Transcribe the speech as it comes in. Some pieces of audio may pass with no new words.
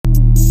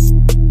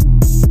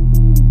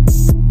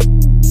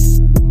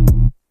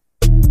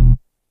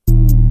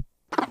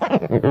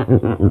Now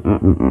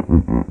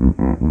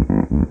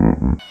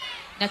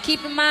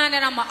keep in mind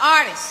that I'm an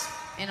artist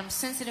and I'm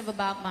sensitive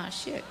about my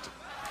shit.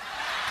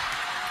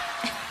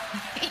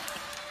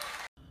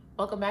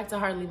 Welcome back to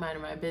Hardly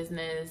Minding My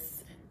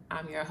Business.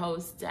 I'm your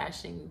host,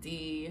 Dashing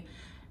D,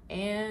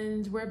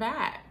 and we're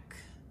back.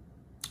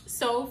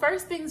 So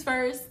first things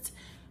first,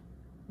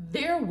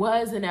 there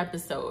was an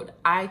episode.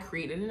 I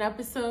created an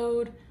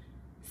episode,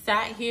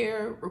 sat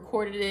here,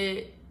 recorded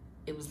it.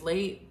 It was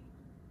late.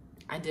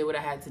 I did what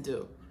I had to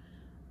do.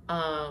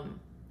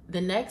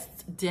 The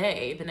next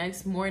day, the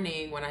next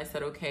morning when I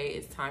said, okay,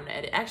 it's time to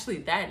edit. Actually,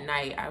 that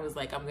night, I was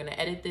like, I'm going to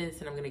edit this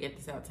and I'm going to get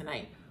this out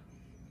tonight.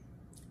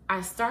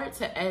 I start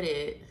to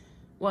edit.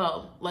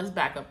 Well, let's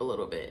back up a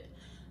little bit.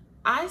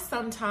 I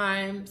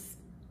sometimes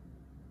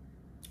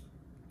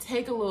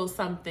take a little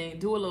something,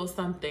 do a little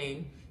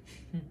something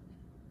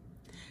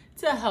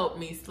to help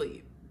me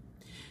sleep.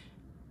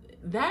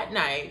 That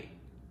night,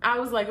 I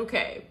was like,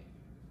 okay,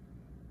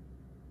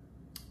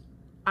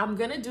 I'm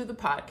going to do the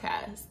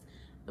podcast.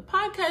 The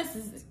podcast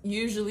is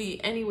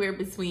usually anywhere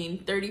between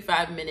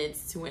 35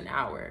 minutes to an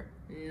hour,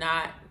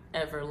 not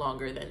ever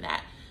longer than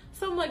that.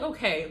 So I'm like,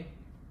 okay,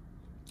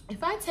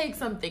 if I take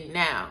something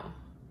now,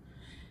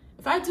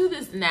 if I do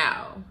this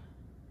now,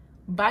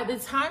 by the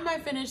time I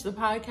finish the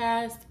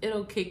podcast,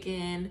 it'll kick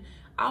in.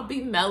 I'll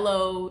be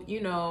mellow,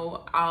 you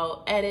know,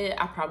 I'll edit.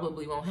 I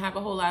probably won't have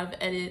a whole lot of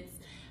edits.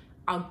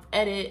 I'll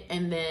edit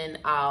and then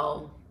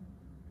I'll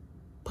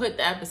put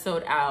the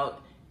episode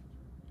out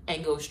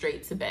and go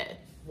straight to bed.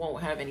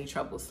 Won't have any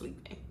trouble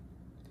sleeping.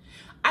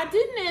 I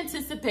didn't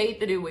anticipate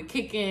that it would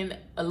kick in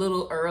a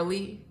little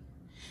early.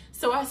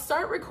 So I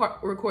start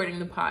recording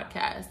the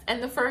podcast.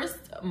 And the first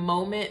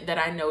moment that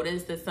I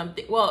noticed that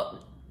something,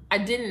 well, I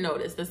didn't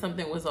notice that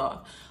something was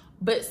off.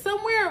 But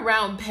somewhere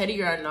around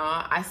Petty or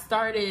Not, I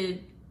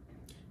started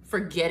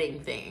forgetting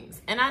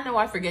things. And I know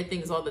I forget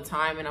things all the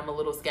time and I'm a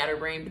little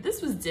scatterbrained, but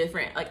this was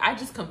different. Like I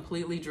just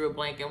completely drew a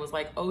blank and was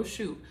like, oh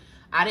shoot.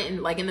 I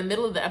didn't, like in the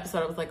middle of the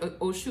episode, I was like,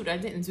 oh shoot, I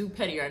didn't do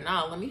Petty or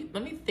Not. Let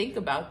me think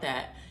about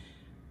that.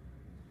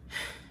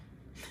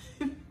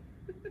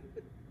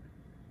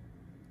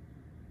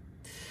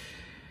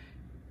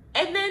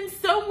 And then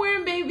somewhere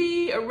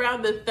maybe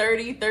around the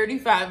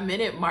 35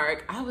 minute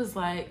mark, I was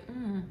like,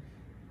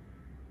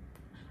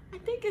 I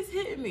think it's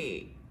hitting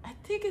me. I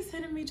think it's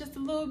hitting me just a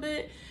little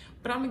bit,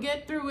 but I'm gonna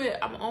get through it.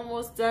 I'm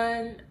almost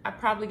done. I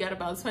probably got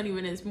about 20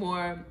 minutes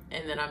more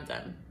and then I'm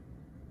done.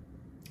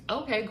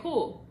 Okay,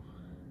 cool.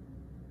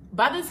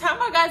 By the time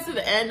I got to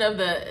the end of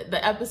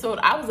the episode,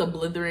 I was a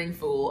blithering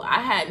fool. I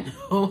had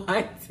no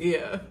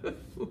idea.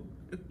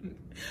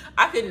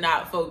 I could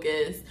not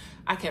focus.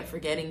 I kept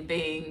forgetting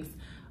things.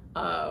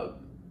 I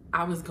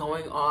was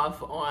going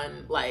off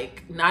on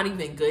like not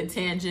even good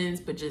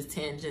tangents, but just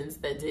tangents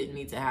that didn't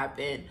need to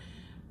happen.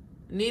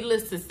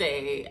 Needless to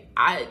say,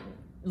 I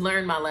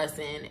learned my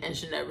lesson and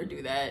should never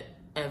do that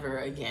ever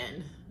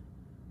again.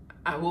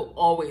 I will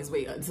always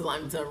wait until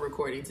I'm done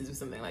recording to do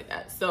something like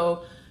that.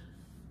 So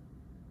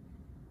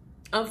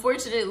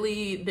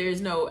unfortunately,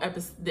 there's no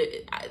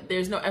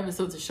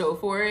episode to show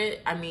for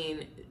it. I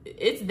mean,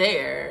 it's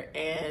there,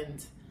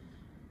 and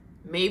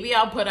maybe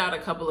I'll put out a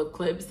couple of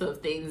clips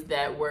of things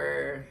that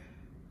were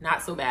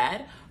not so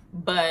bad,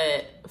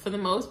 but for the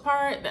most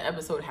part, the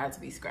episode had to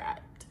be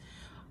scrapped.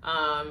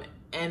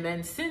 And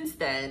then since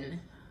then,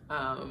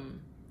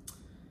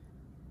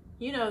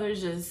 you know,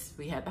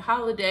 we had the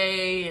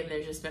holiday and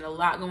there's just been a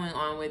lot going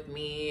on with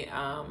me.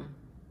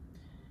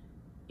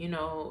 You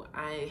know,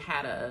 I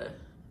had a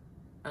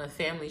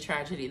family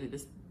tragedy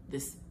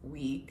this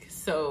week,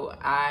 so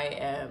I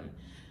am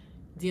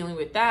dealing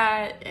with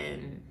that.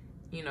 And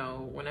you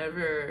know,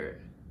 whenever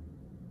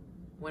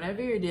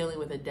you're dealing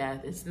with a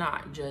death, it's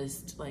not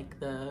just like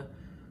the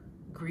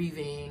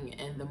grieving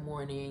and the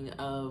mourning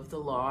of the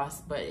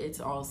loss, but it's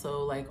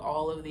also like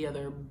all of the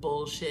other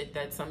bullshit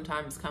that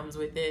sometimes comes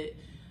with it,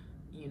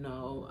 you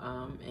know,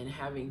 and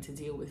having to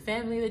deal with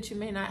family that you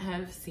may not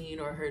have seen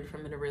or heard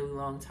from in a really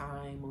long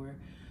time, or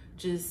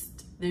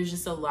just there's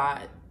just a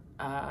lot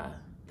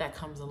that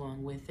comes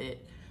along with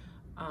it.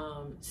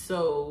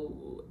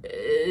 So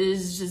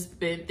it's just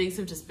been, things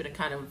have just been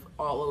kind of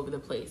all over the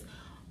place.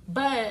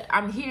 But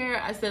I'm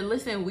here. I said,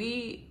 listen,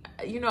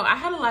 you know, I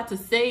had a lot to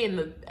say in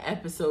the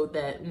episode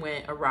that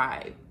went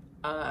awry.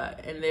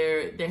 And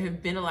there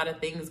have been a lot of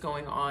things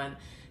going on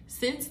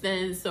since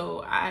then.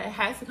 So I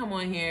had to come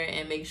on here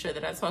and make sure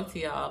that I talk to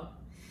y'all.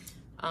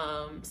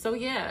 So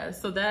yeah,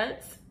 so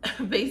that's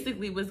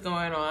basically what's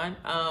going on.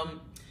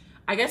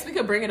 I guess we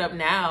could bring it up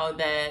now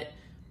that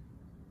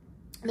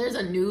there's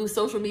a new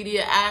social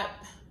media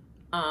app.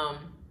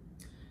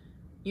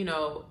 You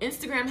know,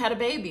 Instagram had a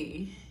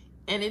baby,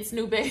 and its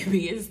new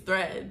baby is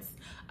Threads.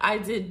 I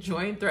did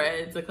join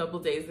Threads a couple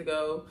days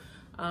ago.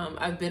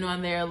 I've been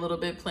on there a little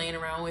bit playing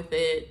around with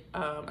it.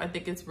 I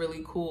think it's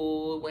really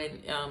cool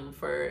when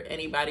for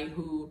anybody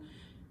who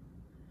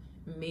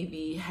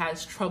maybe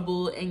has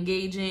trouble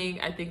engaging.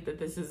 I think that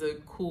this is a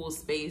cool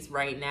space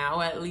right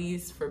now, at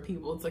least, for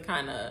people to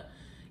kind of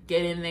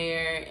get in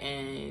there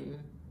and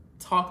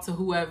talk to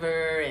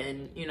whoever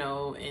and, you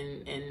know,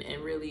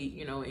 and really,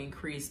 you know,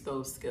 increase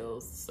those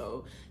skills.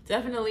 So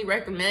definitely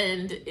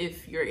recommend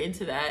if you're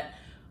into that.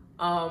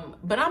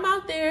 But I'm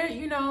out there,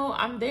 you know,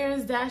 I'm there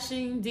as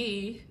Dashing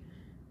D,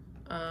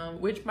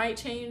 which might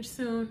change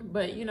soon,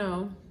 but you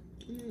know,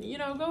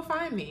 go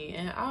find me,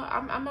 and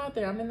I'm out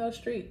there. I'm in those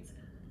streets.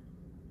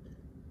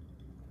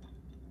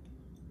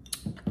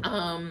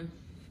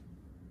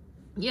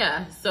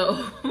 Yeah,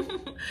 so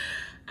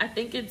I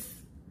think it's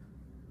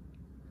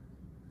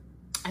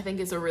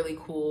a really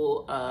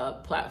cool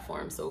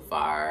platform so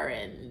far,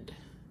 and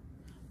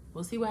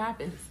we'll see what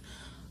happens.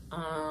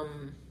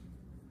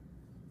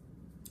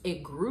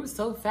 It grew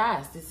so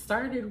fast. It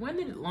started, when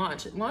did it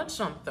launch? It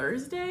launched on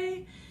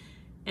Thursday,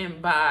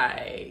 and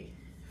by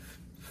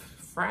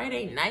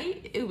Friday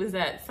night, it was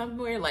at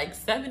somewhere like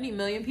 70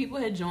 million people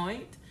had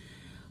joined.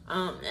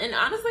 And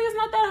honestly, it's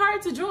not that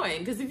hard to join,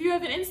 because if you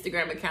have an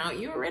Instagram account,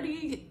 you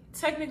already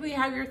technically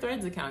have your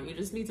Threads account. You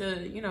just need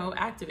to, you know,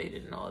 activate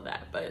it and all of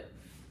that. But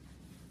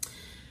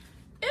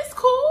it's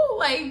cool.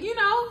 Like, you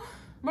know,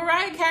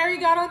 Mariah Carey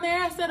got on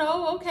there. I said,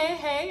 oh, okay,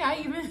 hey. I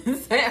even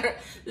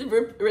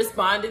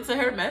responded to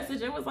her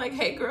message and was like,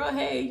 hey, girl,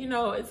 hey. You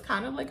know, it's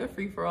kind of like a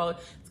free-for-all.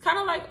 It's kind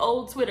of like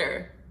old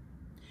Twitter.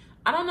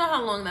 I don't know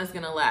how long that's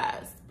going to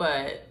last,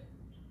 but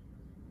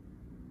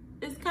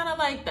it's kind of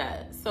like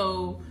that.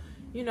 So,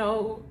 you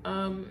know,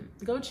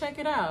 go check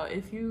it out.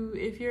 If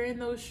you're in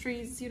those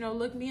streets, you know,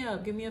 look me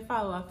up, give me a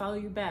follow. I'll follow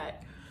you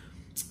back.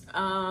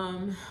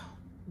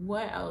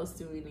 What else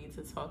do we need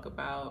to talk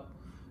about?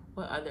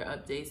 What other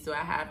updates do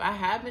I have? I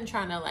have been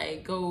trying to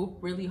like go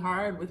really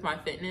hard with my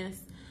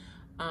fitness.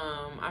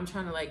 I'm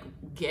trying to like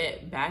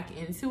get back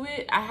into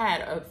it. I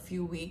had a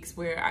few weeks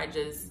where I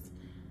just,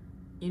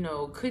 you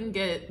know, couldn't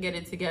get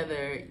it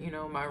together. You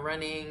know, my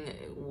running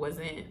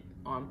wasn't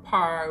on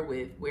par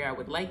with where I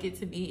would like it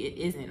to be. It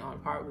isn't on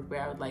par with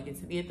where I would like it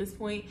to be at this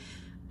point.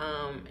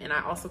 And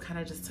I also kind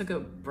of just took a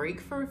break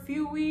for a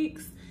few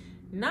weeks,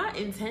 not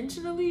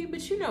intentionally,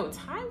 but you know,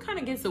 time kind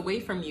of gets away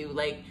from you.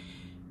 Like,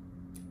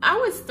 I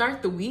would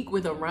start the week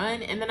with a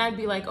run, and then I'd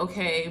be like,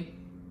 okay,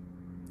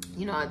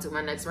 you know, I'll do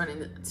my next run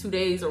in 2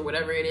 days or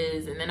whatever it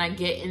is. And then I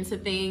get into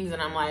things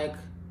and I'm like,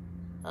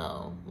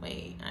 oh,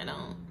 wait, I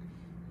don't.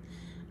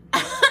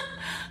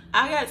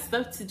 I got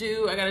stuff to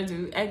do. I gotta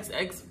do X,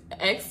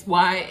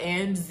 Y,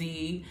 and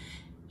Z.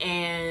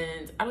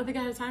 And I don't think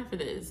I have time for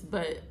this.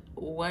 But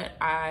what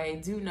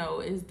I do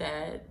know is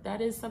that that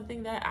is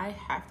something that I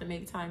have to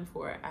make time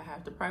for. I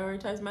have to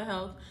prioritize my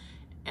health,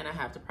 and I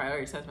have to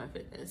prioritize my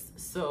fitness.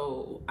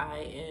 So I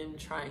am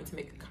trying to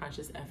make a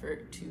conscious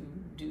effort to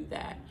do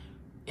that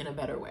in a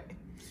better way.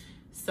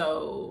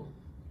 So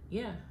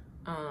yeah,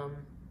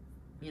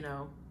 you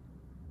know,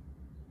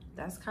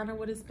 that's kind of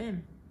what it's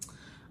been.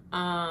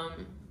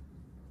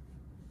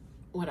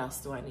 What else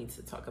do I need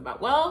to talk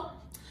about? Well,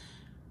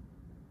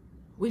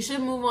 we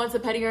should move on to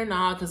petty or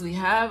not, because we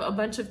have a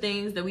bunch of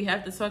things that we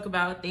have to talk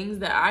about, things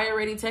that I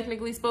already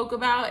technically spoke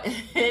about,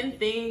 and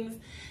things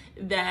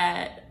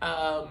that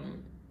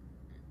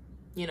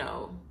you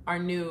know, are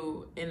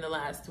new in the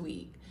last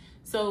week.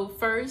 So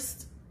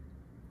first,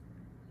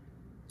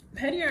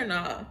 petty or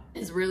not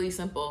is really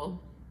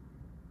simple.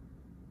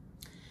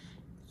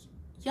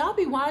 Y'all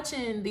be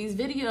watching these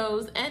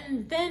videos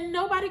and then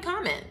nobody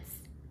comments.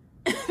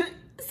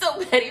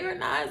 So petty or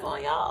not is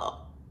on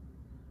y'all.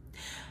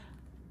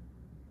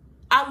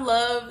 I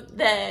love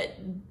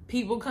that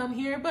people come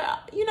here,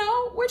 but you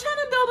know, we're trying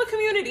to build a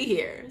community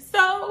here.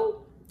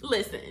 So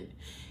listen,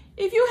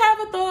 if you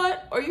have a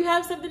thought or you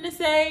have something to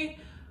say,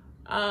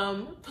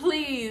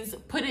 please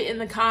put it in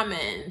the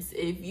comments.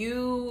 If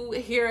you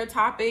hear a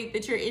topic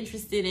that you're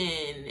interested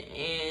in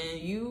and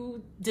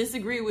you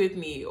disagree with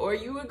me or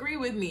you agree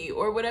with me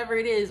or whatever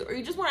it is, or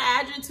you just want to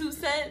add your 2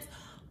 cents,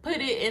 put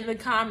it in the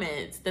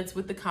comments. That's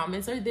what the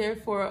comments are there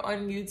for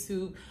on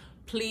YouTube.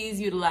 Please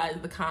utilize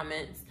the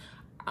comments.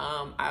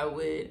 I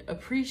would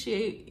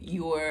appreciate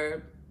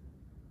your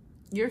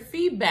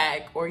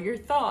feedback or your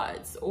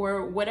thoughts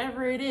or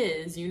whatever it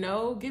is, you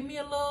know. Give me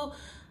a little,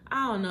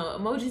 I don't know,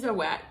 emojis are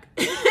whack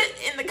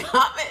in the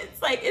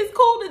comments. Like, it's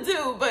cool to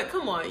do, but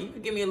come on, you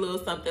can give me a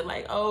little something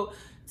like, oh,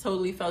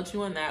 totally felt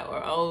you on that,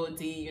 or oh,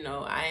 D, you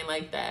know, I ain't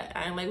like that.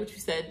 I ain't like what you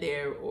said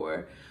there,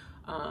 or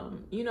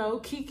you know,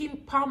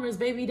 Keke Palmer's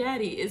baby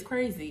daddy is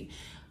crazy.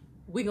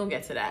 We gonna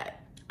get to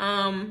that.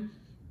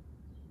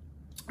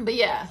 But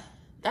yeah,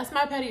 that's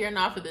my petty or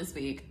not for this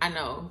week. I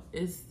know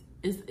it's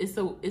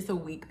a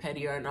weak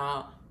petty or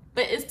not,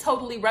 but it's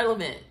totally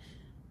relevant.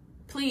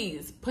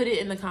 Please put it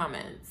in the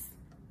comments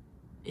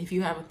if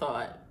you have a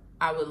thought.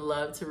 I would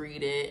love to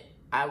read it.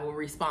 I will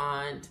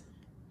respond.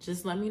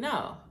 Just let me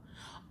know.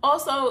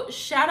 Also,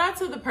 shout out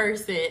to the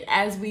person,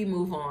 as we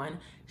move on,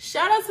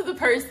 shout out to the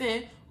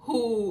person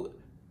who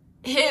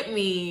hit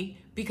me,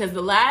 because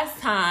the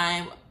last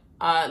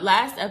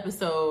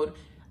episode,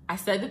 I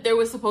said that there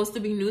was supposed to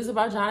be news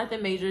about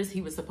Jonathan Majors.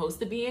 He was supposed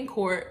to be in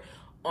court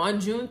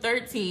on June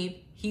 13th.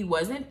 He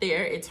wasn't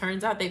there. It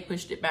turns out they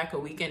pushed it back a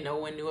week and no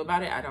one knew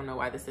about it. I don't know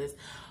why this is.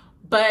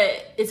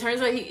 But it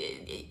turns out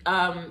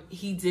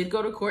he did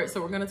go to court,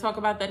 so we're going to talk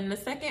about that in a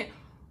second.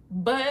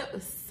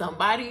 But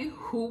somebody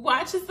who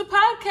watches the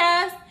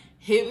podcast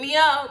hit me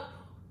up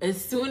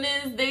as soon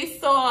as they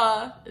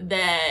saw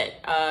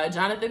that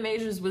Jonathan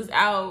Majors was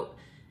out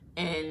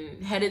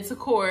and headed to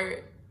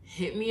court.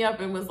 Hit me up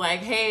and was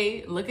like,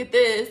 hey, look at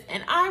this.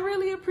 And I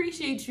really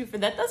appreciate you for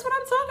that. That's what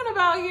I'm talking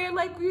about here.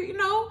 Like, you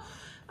know,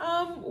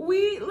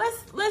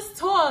 let's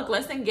talk,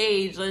 let's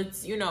engage,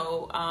 let's, you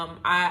know,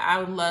 I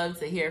would love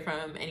to hear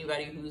from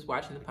anybody who's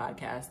watching the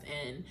podcast.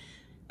 And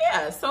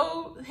yeah,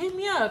 so hit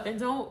me up. And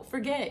don't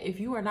forget, if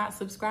you are not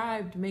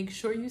subscribed, make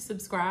sure you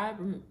subscribe,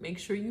 make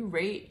sure you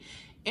rate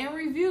and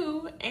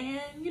review,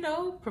 and, you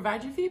know,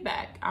 provide your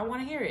feedback. I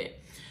want to hear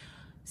it.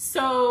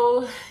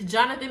 So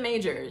Jonathan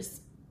Majors.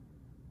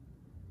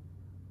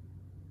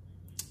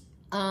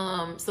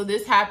 So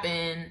this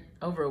happened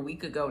over a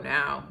week ago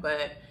now,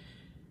 but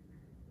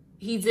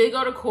he did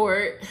go to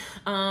court.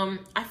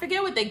 I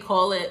forget what they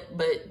call it,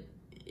 but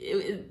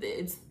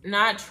it's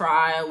not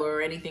trial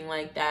or anything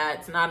like that.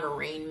 It's not an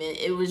arraignment.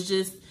 It was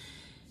just,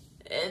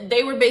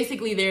 they were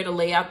basically there to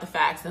lay out the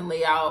facts and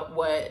lay out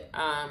what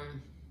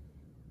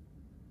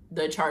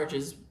the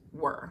charges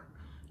were,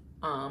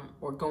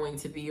 or going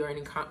to be, or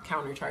any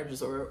counter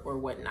charges or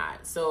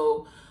whatnot.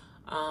 So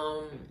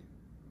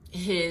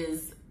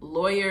his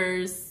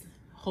lawyers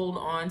hold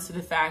on to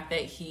the fact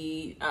that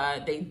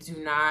they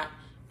do not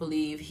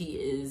believe he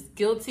is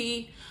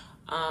guilty.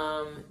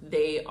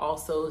 They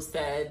also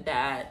said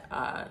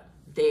that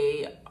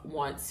they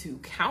want to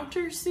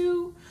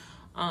countersue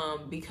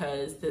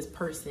because this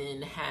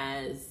person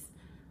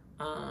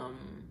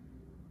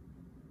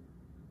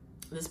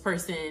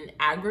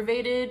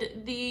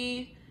aggravated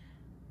the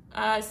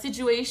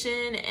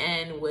situation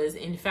and was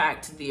in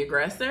fact the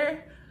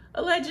aggressor,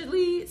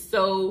 allegedly.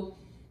 So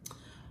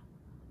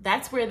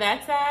that's where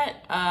that's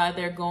at.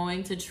 They're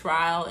going to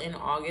trial in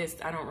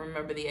August. I don't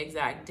remember the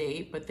exact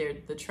date, but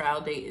the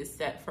trial date is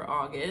set for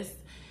August.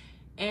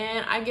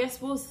 And I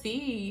guess we'll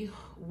see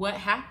what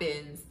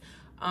happens.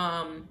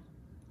 I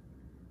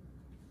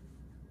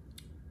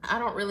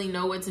don't really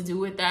know what to do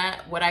with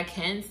that. What I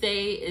can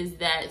say is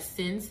that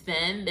since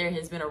then, there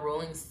has been a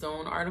Rolling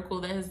Stone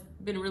article that has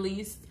been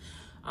released,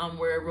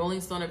 where Rolling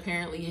Stone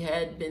apparently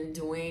had been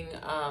doing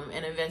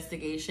an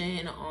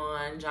investigation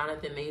on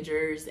Jonathan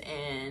Majors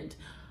and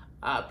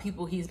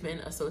people he's been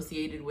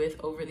associated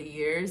with over the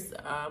years.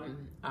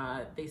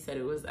 They said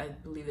it was, I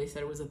believe they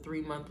said it was a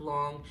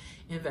 3-month-long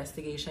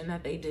investigation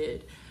that they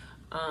did.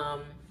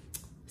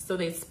 So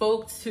they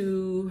spoke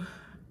to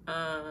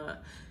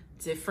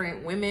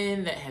different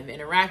women that have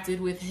interacted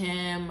with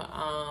him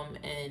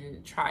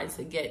and tried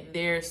to get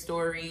their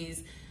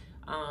stories.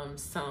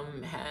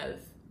 Some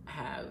have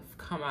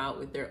come out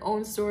with their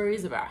own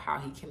stories about how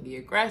he can be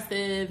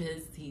aggressive,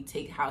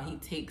 how he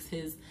takes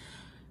his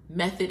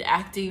method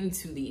acting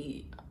to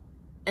the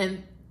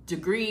nth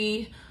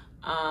degree,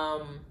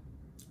 and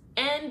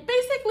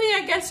basically,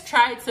 I guess,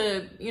 tried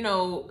to, you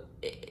know,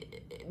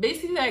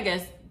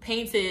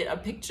 painted a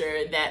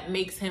picture that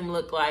makes him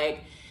look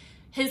like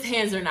his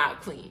hands are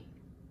not clean.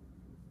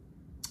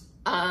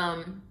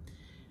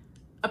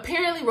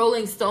 Apparently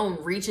Rolling Stone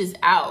reaches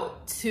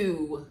out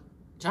to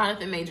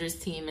Jonathan Majors'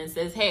 team and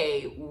says,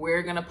 hey,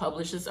 we're gonna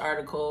publish this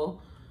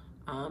article.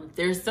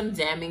 There's some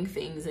damning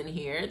things in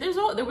here. There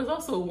was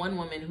also one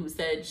woman who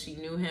said she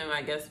knew him,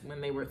 I guess,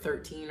 when they were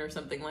 13 or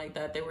something like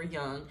that. They were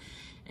young.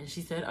 And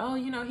she said, oh,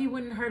 you know, he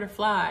wouldn't hurt a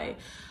fly.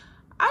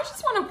 I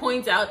just want to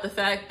point out the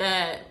fact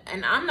that,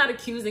 and I'm not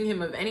accusing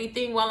him of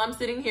anything while I'm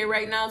sitting here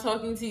right now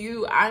talking to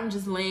you. I'm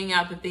just laying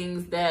out the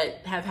things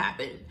that have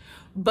happened.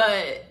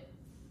 But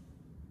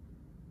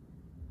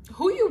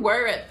who you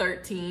were at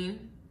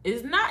 13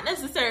 is not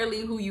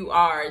necessarily who you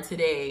are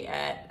today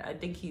at, I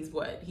think he's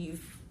what? Is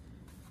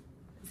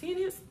he in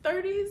his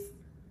 30s?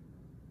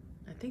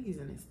 I think he's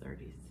in his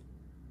 30s.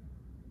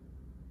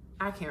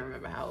 I can't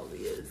remember how old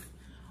he is.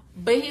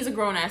 But he's a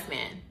grown-ass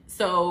man.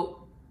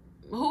 So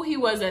who he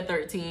was at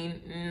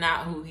 13,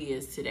 not who he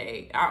is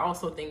today. I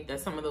also think that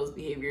some of those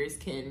behaviors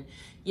can,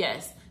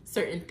 yes,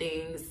 certain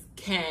things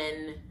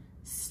can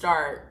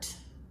start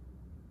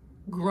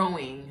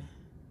growing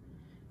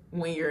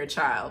when you're a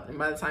child. And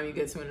by the time you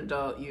get to an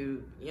adult,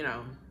 you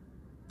know,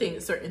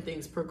 certain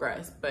things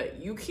progress. But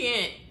you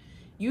can't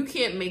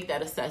make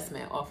that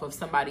assessment off of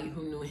somebody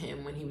who knew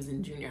him when he was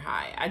in junior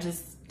high. I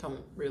just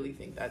don't really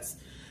think that's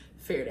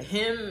fair to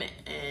him,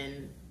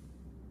 and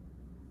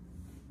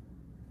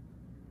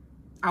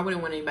I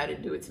wouldn't want anybody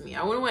to do it to me.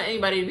 I wouldn't want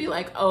anybody to be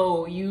like,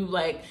 oh, you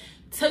like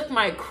took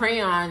my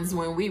crayons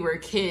when we were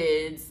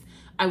kids.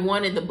 I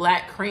wanted the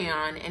black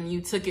crayon and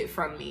you took it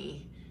from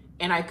me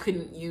and I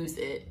couldn't use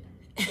it.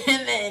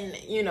 And then,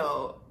 you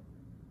know,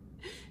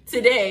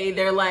 today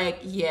they're like,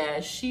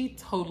 yeah, she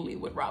totally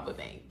would rob a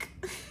bank.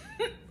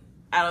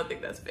 I don't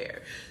think that's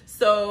fair.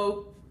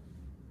 So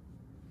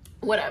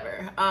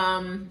whatever.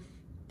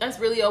 That's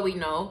really all we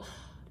know.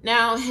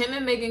 Now, him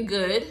and Megan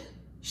Good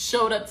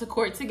showed up to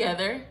court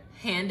together,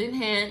 hand in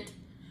hand.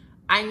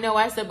 I know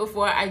I said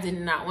before I did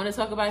not want to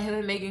talk about him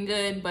and Megan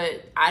Good,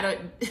 but I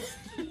don't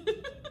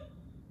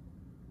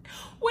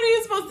What are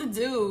you supposed to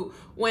do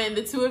when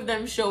the two of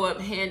them show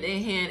up hand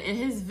in hand in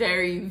his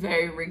very,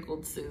 very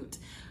wrinkled suit?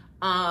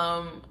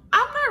 I'm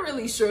not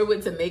really sure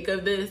what to make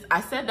of this. I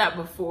said that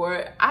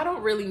before. I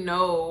don't really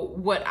know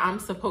what I'm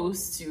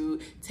supposed to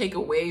take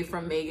away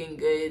from Meagan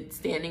Good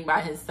standing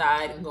by his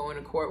side and going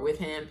to court with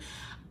him.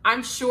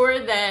 I'm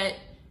sure that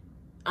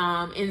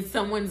in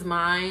someone's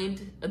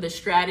mind, the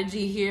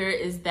strategy here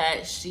is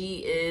that she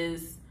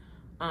is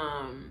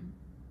a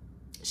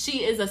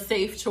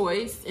safe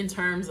choice in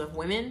terms of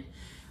women.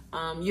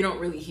 You don't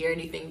really hear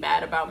anything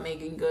bad about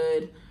Meagan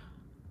Good,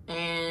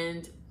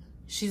 and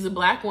she's a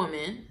Black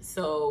woman,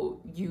 so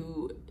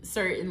you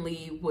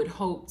certainly would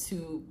hope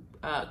to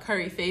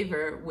curry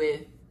favor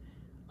with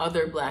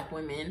other Black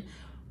women.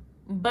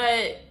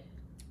 But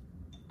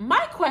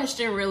my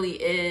question really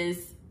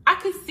is, I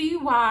could see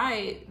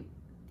why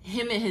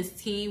him and his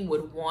team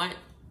would want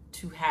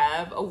to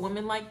have a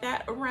woman like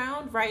that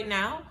around right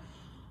now.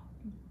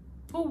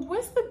 But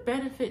what's the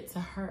benefit to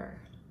her?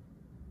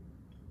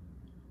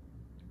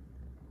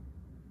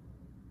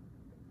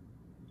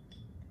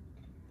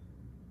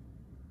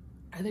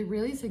 Are they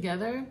really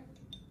together?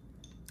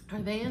 Are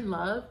they in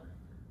love?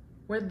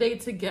 Were they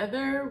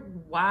together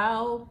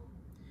while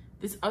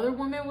this other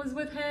woman was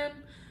with him?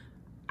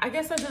 I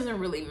guess that doesn't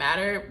really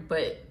matter,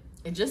 but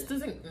it just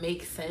doesn't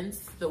make sense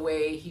the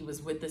way he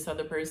was with this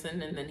other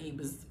person and then he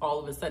was all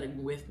of a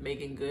sudden with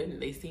Meagan Good,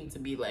 and they seem to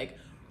be like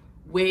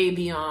way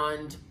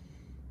beyond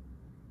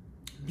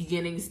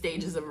beginning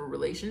stages of a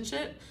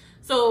relationship.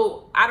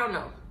 So I don't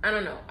know. I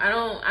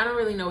don't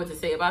really know what to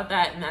say about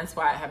that, and that's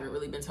why I haven't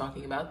really been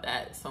talking about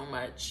that so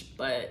much.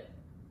 But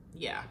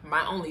yeah,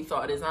 my only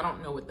thought is I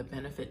don't know what the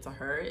benefit to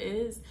her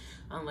is,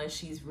 unless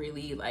she's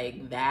really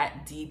like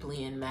that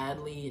deeply and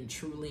madly and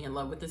truly in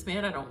love with this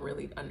man. I don't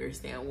really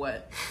understand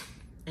what.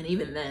 And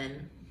even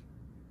then,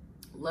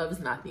 love is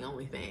not the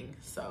only thing.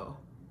 So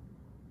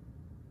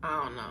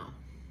I don't know.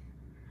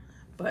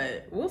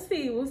 But we'll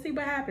see. We'll see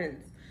what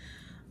happens.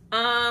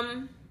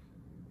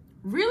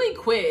 Really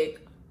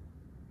quick,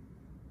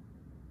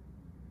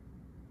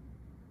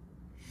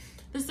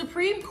 the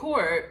Supreme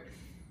Court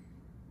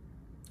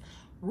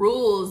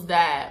rules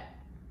to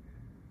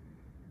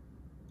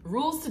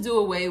do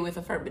away with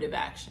affirmative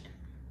action.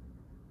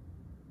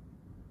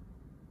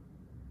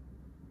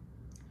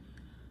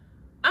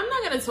 I'm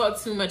not going to talk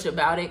too much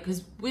about it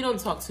because we don't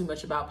talk too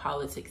much about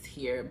politics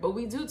here, but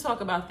we do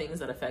talk about things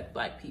that affect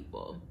Black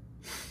people.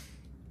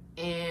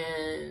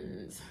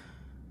 And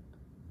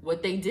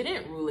what they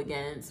didn't rule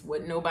against,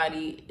 what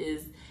nobody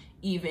is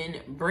even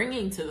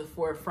bringing to the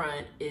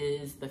forefront,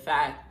 is the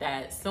fact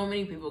that so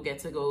many people get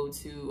to go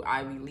to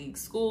Ivy League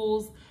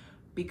schools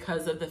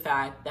because of the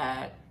fact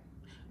that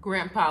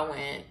grandpa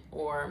went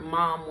or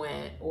mom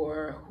went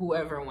or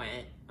whoever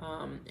went,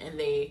 and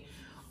they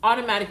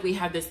automatically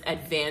have this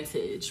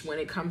advantage when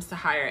it comes to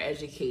higher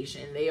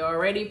education. They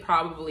already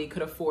probably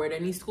could afford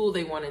any school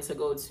they wanted to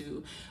go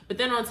to, but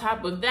then on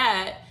top of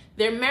that,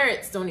 their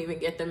merits don't even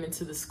get them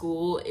into the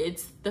school.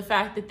 It's the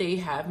fact that they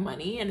have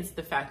money, and it's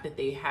the fact that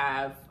they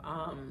have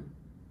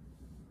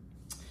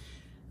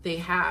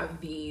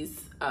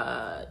these,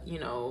 you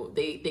know,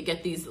 they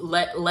get these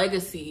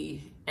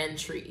legacy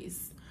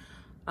entries.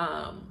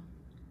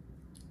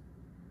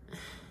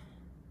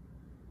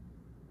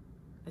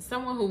 As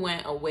someone who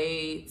went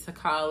away to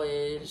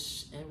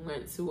college and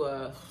went to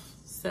a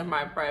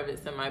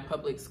semi-private,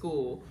 semi-public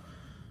school,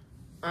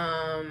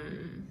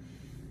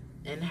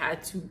 and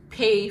had to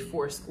pay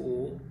for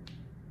school,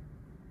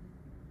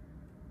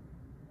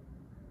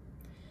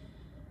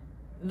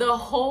 the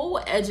whole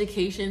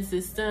education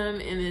system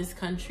in this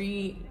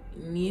country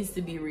needs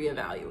to be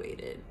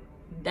reevaluated.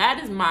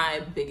 That is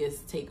my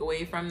biggest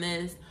takeaway from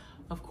this.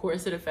 Of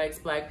course, it affects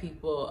Black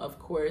people. Of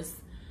course,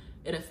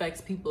 it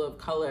affects people of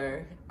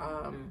color.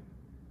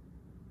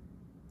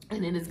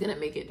 And it is going to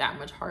make it that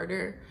much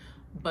harder.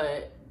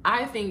 But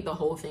I think the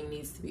whole thing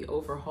needs to be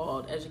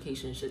overhauled.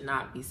 Education should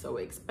not be so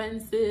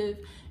expensive.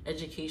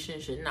 Education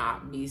should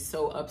not be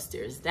so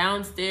upstairs,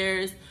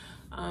 downstairs.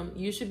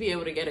 You should be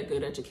able to get a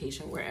good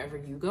education wherever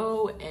you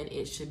go, and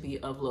it should be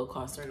of low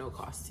cost or no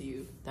cost to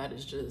you. That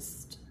is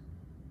just...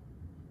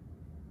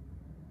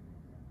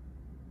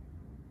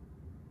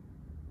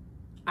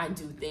 I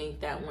do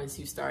think that once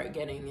you start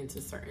getting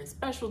into certain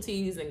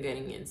specialties and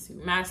getting into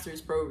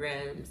master's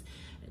programs,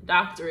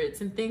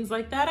 doctorates and things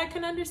like that, I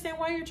can understand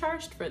why you're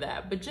charged for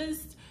that. But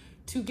just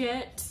to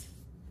get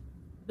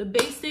the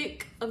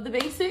basic of the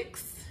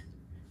basics,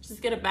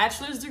 just get a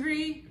bachelor's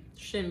degree,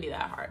 shouldn't be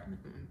that hard.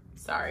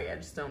 Sorry, I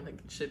just don't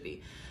think it should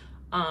be.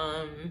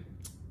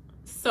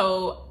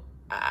 So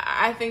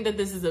I think that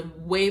this is a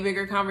way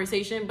bigger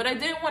conversation, but I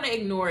didn't want to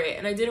ignore it,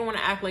 and I didn't want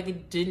to act like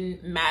it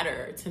didn't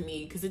matter to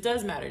me, because it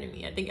does matter to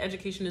me. I think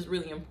education is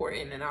really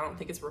important, and I don't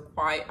think it's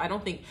required. I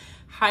don't think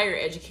higher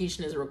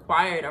education is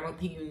required. I don't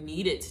think you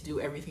need it to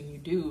do everything you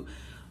do.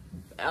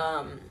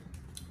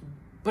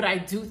 But I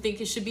do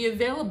think it should be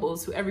available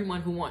to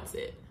everyone who wants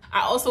it.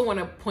 I also want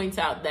to point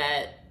out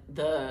that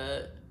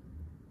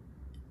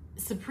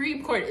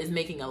Supreme Court is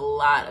making a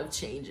lot of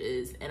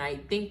changes, and I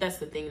think that's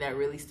the thing that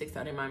really sticks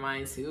out in my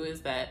mind too,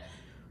 is that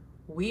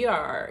we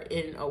are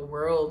in a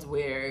world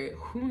where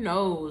who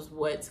knows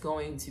what's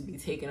going to be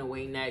taken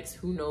away next,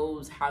 who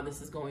knows how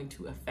this is going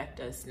to affect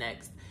us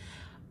next.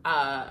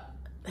 I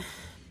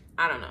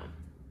don't know.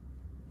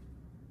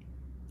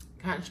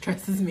 Kind of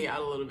stresses me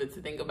out a little bit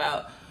to think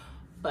about,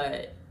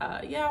 but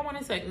yeah, I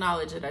wanted to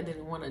acknowledge it. I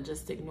didn't want to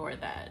just ignore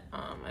that.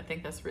 I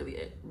think that's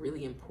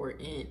really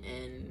important,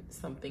 and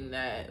something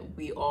that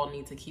we all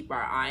need to keep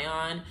our eye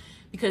on,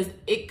 because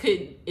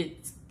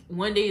it's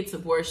one day it's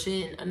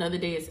abortion, another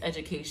day it's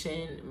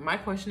education. My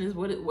question is,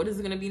 what is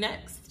it going to be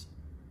next?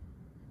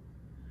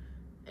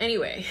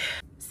 Anyway,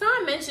 so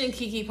I mentioned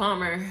Keke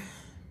Palmer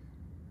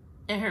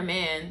and her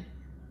man,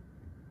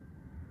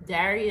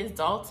 Darius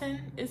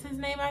Dalton is his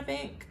name, I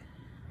think.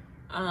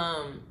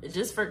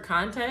 Just for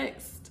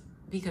context,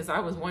 because I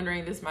was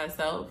wondering this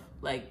myself,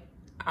 like,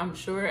 I'm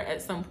sure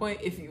at some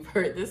point, if you've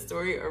heard this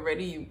story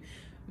already, you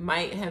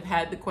might have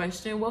had the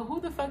question, well, who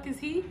the fuck is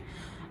he?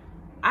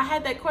 I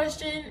had that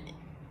question,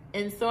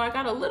 and so I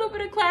got a little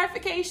bit of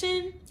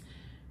clarification.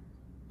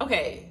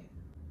 Okay.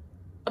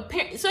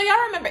 So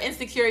y'all remember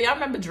Insecure? Y'all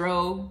remember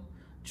Dro?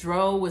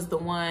 Dro was the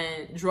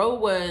one. Dro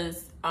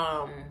was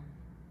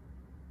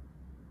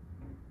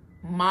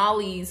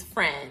Molly's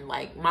friend,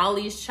 like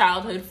Molly's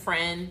childhood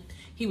friend.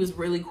 He was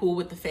really cool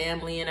with the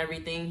family and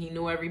everything. He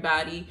knew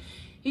everybody.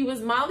 He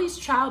was Molly's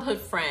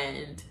childhood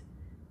friend.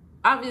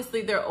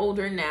 Obviously, they're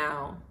older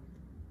now.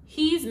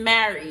 He's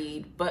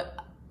married, but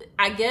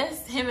I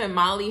guess him and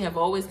Molly have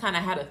always kind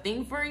of had a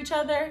thing for each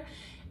other.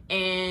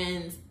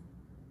 And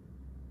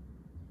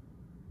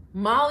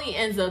Molly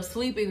ends up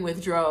sleeping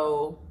with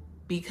Dro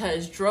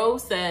because Dro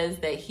says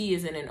that he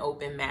is in an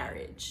open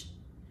marriage.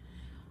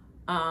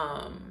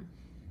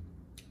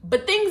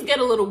 But things get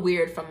a little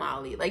weird for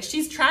Molly. Like,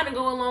 she's trying to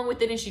go along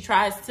with it, and she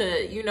tries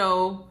to, you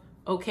know,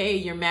 okay,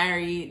 you're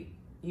married,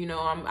 you know,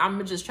 I'm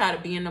gonna just try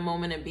to be in the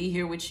moment and be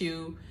here with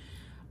you.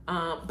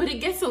 But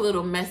it gets a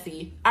little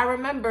messy. I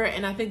remember,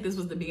 and I think this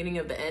was the beginning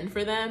of the end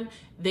for them,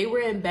 they were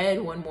in bed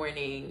one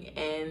morning,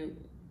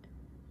 and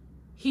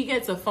he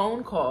gets a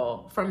phone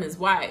call from his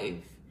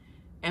wife,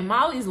 and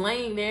Molly's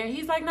laying there.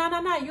 He's like, no,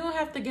 you don't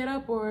have to get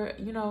up, or,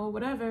 you know,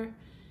 whatever.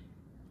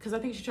 Because I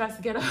think she tries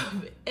to get up,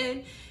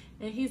 and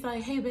he's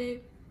like, hey,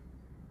 babe.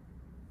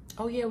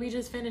 Oh, yeah, we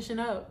just finishing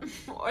up.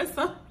 Or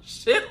some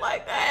shit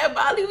like that. And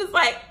Molly was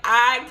like,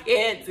 I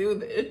can't do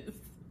this.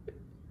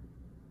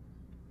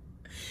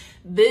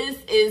 This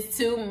is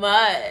too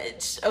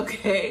much,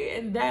 okay?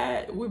 And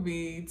that would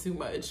be too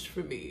much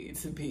for me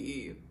to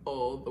be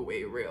all the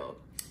way real.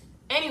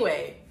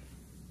 Anyway,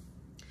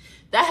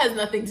 that has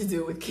nothing to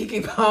do with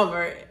Keke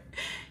Palmer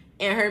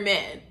and her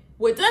man.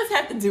 What does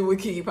have to do with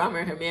Keke Palmer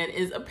and her man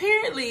is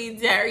apparently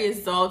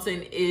Darius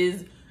Dalton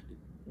is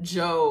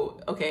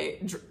Joe.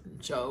 Okay,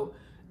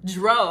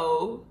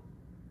 Dro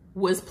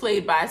was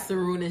played by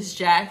Sarunas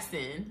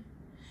Jackson.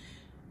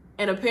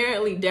 And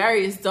apparently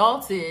Darius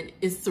Dalton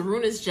is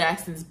Sarunas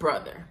Jackson's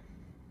brother.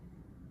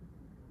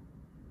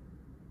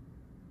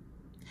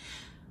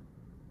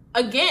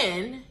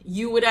 Again,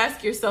 you would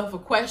ask yourself a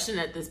question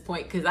at this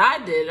point, because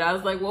I did. I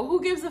was like, well,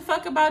 who gives a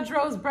fuck about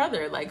Dro's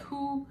brother? Like,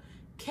 who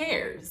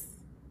cares?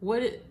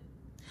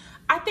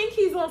 I think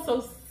he's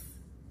also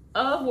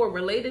of or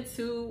related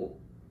to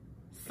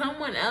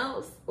someone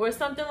else or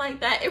something like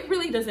that. It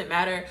really doesn't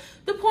matter.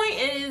 The point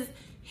is,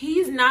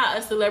 he's not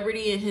a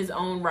celebrity in his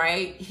own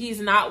right.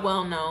 He's not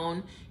well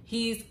known.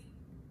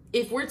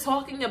 If we're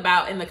talking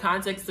about in the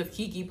context of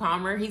Keke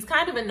Palmer, he's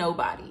kind of a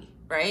nobody,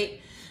 right?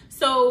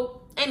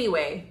 So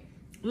anyway,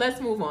 let's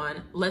move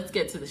on. Let's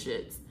get to the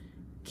shits.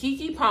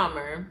 Keke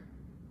Palmer,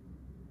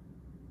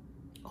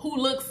 who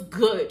looks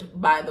good,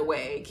 by the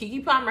way.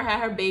 Keke Palmer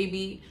had her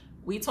baby.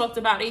 We talked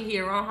about it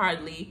here on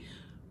Hardly.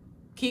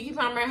 Keke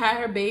Palmer had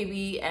her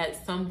baby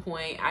at some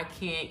point. I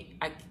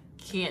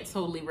can't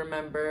totally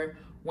remember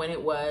when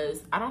it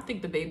was. I don't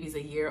think the baby's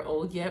a year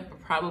old yet,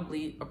 but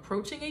probably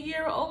approaching a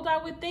year old,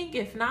 I would think,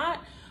 if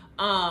not.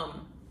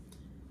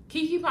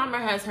 Keke Palmer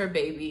has her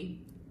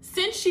baby.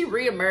 Since she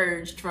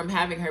reemerged from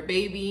having her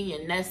baby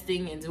and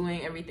nesting and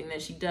doing everything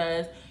that she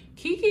does,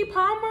 Keke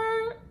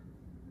Palmer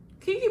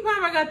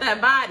got that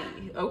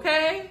body,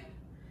 okay?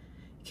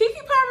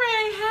 Keke Palmer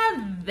ain't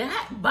have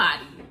that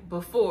body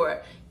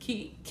before.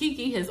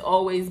 Keke has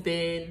always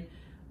been,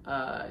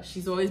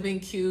 she's always been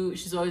cute.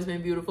 She's always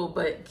been beautiful.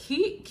 But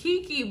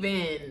Keke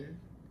been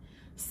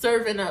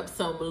serving up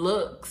some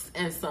looks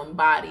and some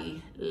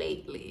body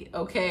lately,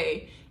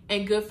 okay?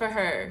 And good for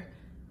her.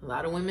 A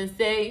lot of women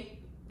say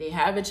they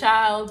have a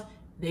child,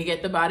 they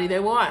get the body they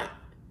want.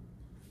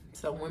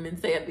 Some women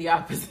say the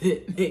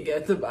opposite. They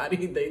get the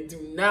body they do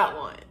not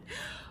want.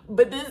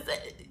 But this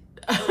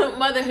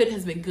motherhood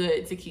has been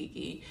good to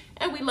Keke,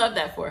 and we love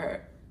that for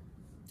her.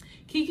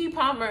 Keke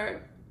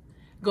Palmer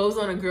goes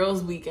on a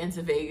girls' weekend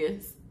to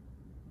Vegas.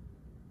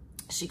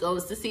 She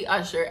goes to see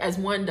Usher, as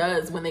one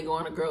does when they go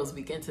on a girls'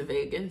 weekend to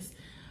Vegas.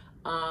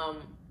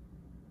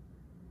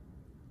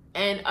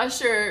 And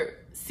Usher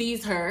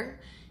sees her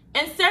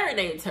and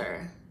serenades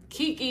her.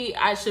 Keke,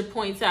 I should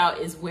point out,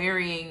 is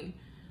wearing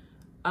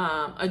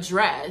a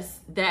dress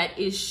that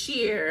is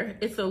sheer.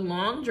 It's a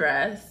long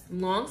dress,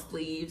 long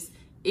sleeves.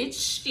 It's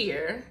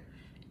sheer,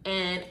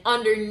 and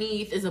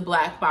underneath is a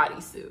black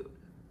bodysuit.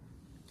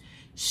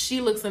 She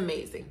looks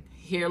amazing.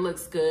 Hair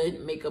looks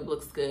good, makeup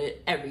looks good,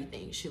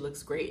 everything. She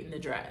looks great in the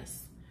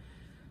dress.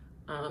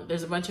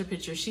 There's a bunch of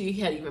pictures she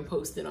had even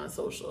posted on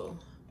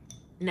social.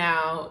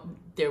 Now,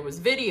 there was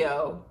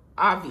video,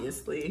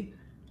 obviously,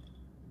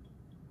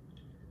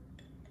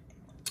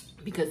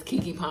 because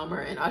Keke Palmer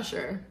and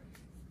Usher,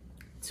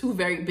 two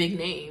very big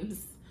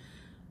names.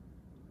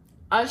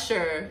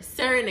 Usher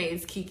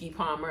serenades Keke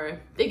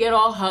Palmer. They get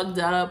all hugged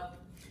up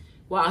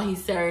while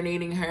he's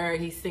serenading her.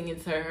 He's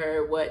singing to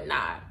her,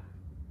 whatnot.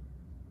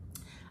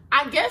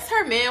 I guess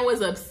her man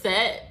was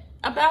upset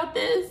about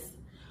this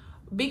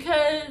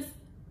because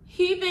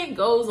he then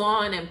goes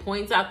on and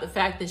points out the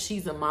fact that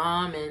she's a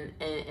mom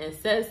and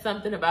says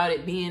something about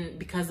it being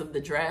because of the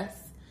dress.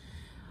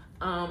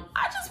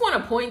 I just want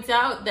to point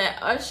out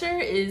that Usher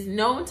is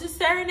known to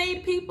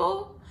serenade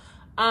people,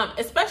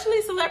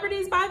 especially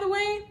celebrities, by the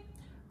way.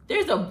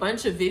 There's a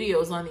bunch of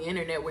videos on the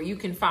internet where you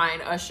can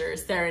find Usher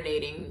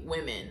serenading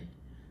women.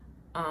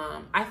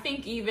 I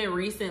think even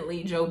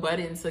recently Joe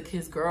Budden took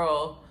his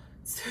girl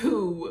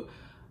to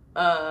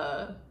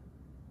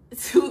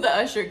the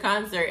Usher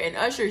concert, and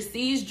Usher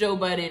sees Joe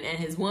Budden and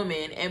his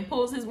woman and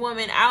pulls his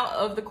woman out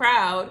of the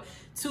crowd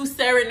to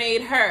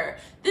serenade her.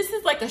 This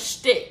is like a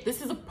shtick.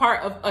 This is a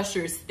part of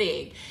Usher's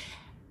thing.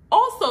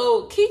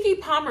 Also,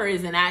 Keke Palmer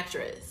is an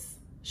actress.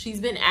 She's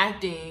been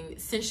acting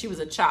since she was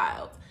a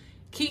child.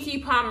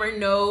 Keke Palmer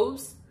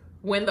knows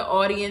when the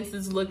audience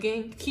is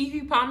looking.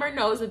 Keke Palmer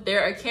knows that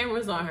there are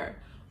cameras on her.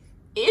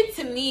 It,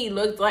 to me,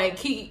 looked like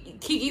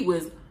Keke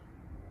was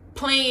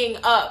playing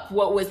up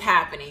what was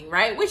happening,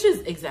 right? Which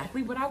is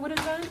exactly what I would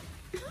have done.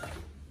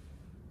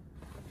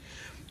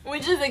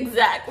 Which is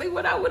exactly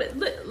what I would have.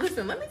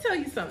 Listen, let me tell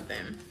you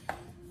something.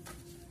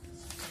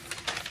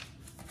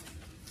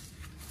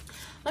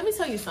 Let me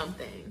tell you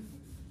something.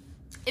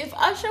 If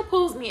Usher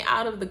pulls me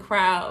out of the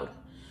crowd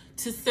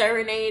to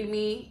serenade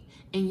me,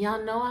 and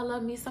y'all know I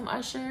love me some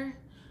Usher,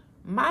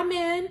 my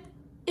man,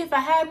 if I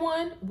had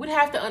one, would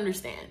have to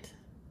understand.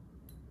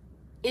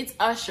 It's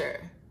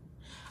Usher.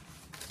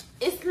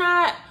 It's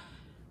not,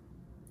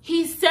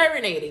 he's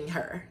serenading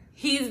her.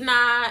 He's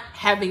not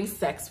having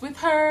sex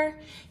with her.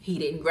 He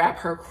didn't grab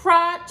her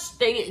crotch.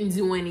 They didn't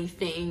do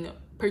anything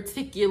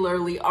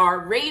particularly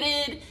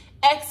R-rated,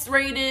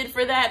 X-rated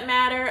for that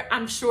matter.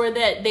 I'm sure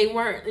that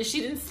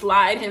she didn't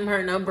slide him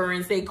her number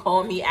and say,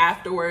 call me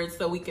afterwards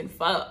so we can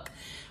fuck.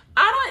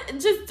 I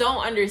just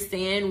don't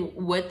understand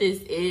what this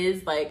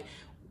is. Like,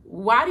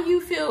 why do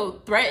you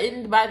feel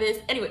threatened by this?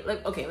 Anyway,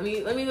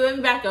 okay, let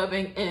me back up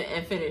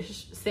and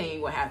finish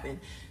saying what happened.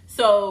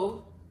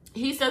 So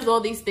he says all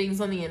these things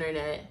on the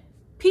internet.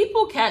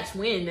 People catch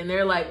wind and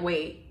they're like,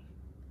 wait,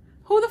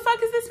 who the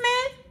fuck is this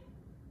man?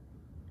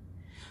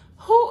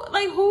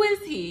 Who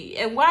is he?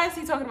 And why is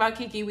he talking about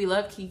Keke? We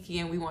love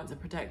Keke and we want to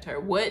protect her.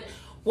 What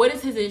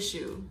is his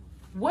issue?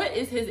 What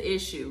is his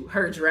issue?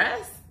 Her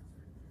dress?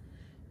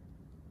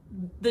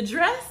 The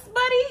dress,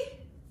 buddy?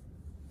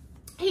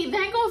 He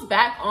then goes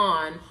back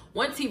on,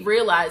 once he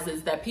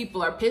realizes that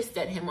people are pissed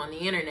at him on the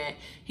internet,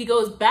 he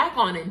goes back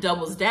on and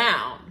doubles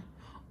down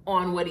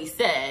on what he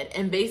said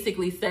and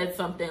basically said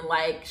something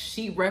like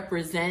she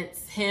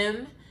represents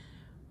him,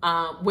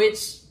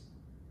 which,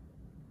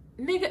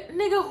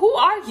 nigga, who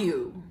are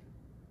you?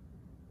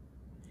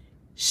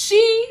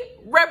 She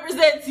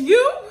represents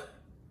you?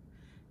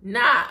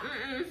 Nah,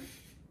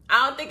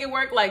 I don't think it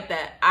worked like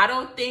that. I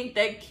don't think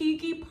that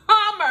Keke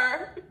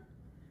Palmer,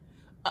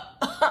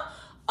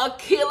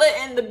 Akila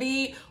and the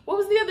Bee, what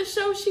was the other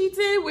show she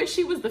did where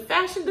she was the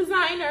fashion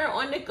designer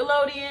on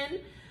Nickelodeon?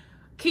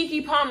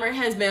 Keke Palmer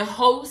has been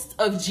host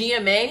of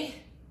GMA.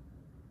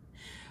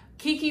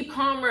 Keke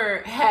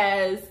Palmer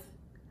has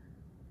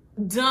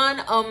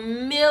done a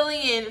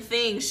million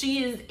things.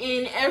 She is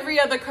in every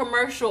other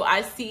commercial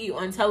I see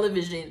on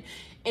television.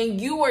 And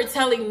you are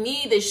telling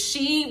me that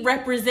she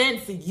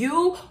represents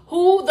you?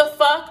 Who the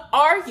fuck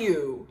are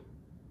you?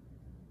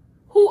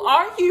 Who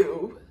are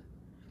you?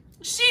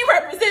 She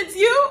represents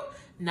you?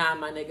 Nah,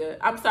 my nigga.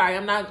 I'm sorry.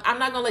 I'm not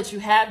gonna let you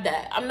have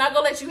that. I'm not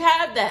gonna let you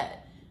have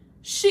that.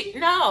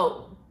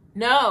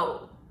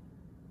 No.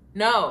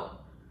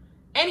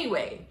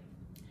 Anyway,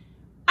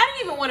 I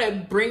didn't even want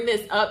to bring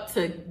this up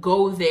to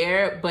go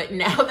there, but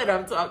now that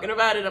I'm talking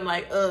about it, I'm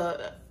like,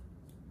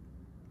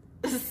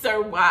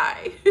 sir,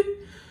 why?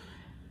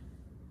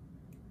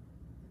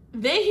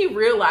 Then he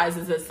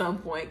realizes at some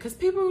point, because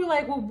people were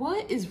like, well,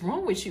 what is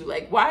wrong with you?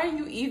 Like, why are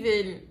you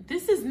even,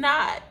 this is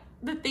not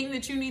the thing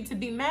that you need to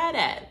be mad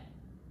at.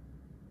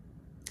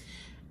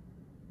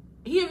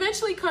 He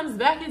eventually comes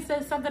back and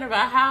says something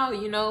about how,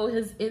 you know,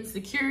 his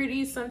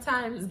insecurities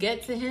sometimes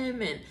get to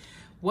him and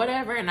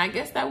whatever. And I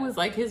guess that was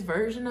like his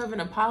version of an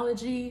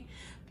apology.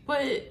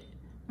 But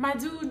my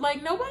dude,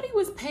 like, nobody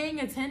was paying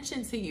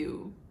attention to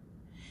you.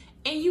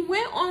 And you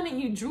went on and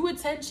you drew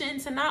attention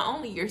to not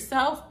only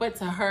yourself, but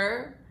to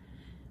her.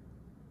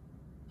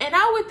 And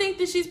I would think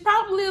that she's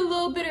probably a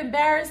little bit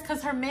embarrassed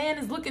because her man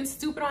is looking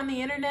stupid on the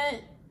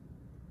internet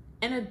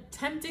and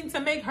attempting to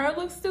make her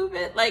look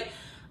stupid. Like,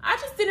 I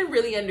just didn't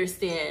really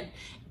understand.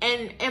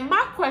 And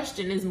my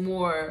question is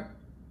more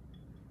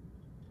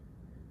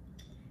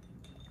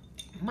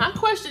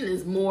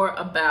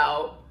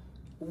about,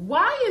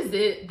 why is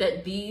it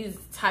that these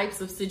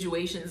types of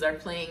situations are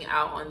playing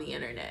out on the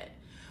internet?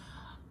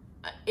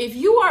 If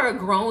you are a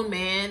grown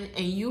man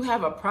and you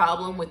have a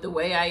problem with the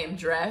way I am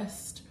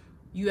dressed,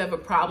 you have a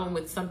problem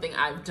with something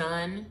I've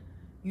done,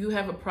 you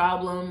have a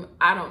problem,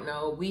 I don't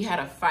know, we had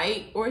a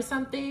fight or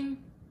something,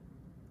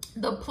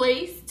 the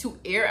place to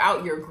air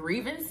out your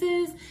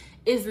grievances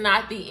is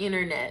not the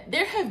internet.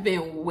 There have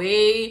been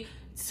way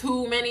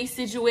too many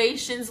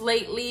situations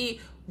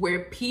lately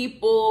where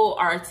people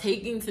are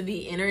taking to the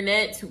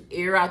internet to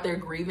air out their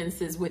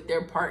grievances with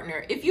their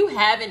partner. If you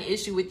have an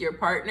issue with your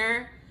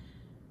partner,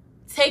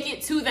 take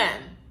it to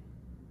them.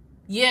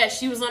 Yeah,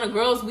 she was on a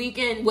girls'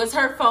 weekend. Was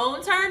her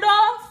phone turned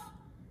off?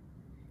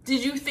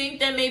 Did you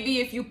think that maybe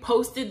if you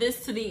posted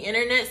this to the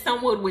internet,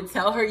 someone would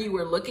tell her you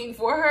were looking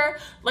for her?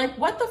 Like,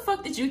 what the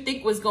fuck did you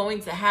think was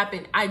going to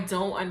happen? I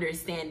don't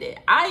understand it.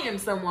 I am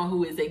someone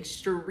who is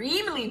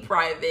extremely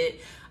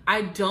private.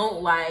 I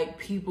don't like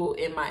people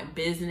in my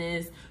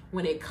business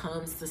when it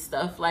comes to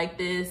stuff like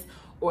this,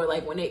 or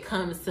like when it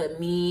comes to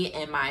me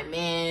and my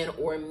man,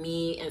 or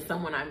me and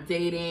someone I'm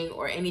dating,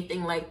 or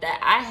anything like that.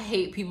 I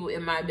hate people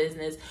in my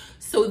business.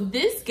 So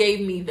this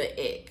gave me the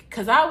ick,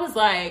 because I was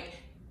like,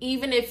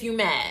 even if you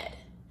mad,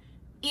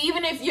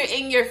 even if you're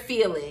in your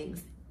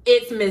feelings,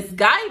 it's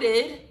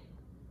misguided,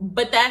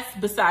 but that's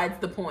besides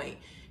the point.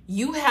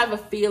 You have a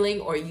feeling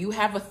or you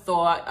have a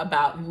thought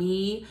about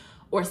me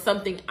or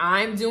something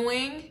I'm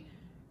doing,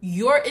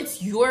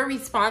 it's your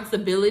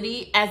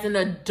responsibility as an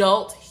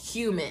adult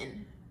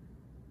human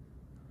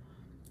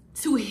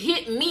to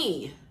hit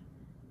me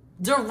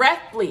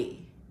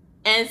directly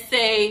and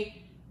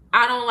say,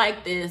 I don't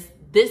like this.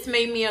 This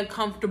made me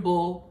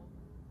uncomfortable.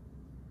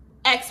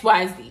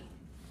 XYZ.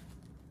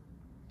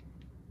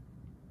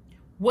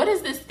 What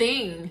is this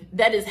thing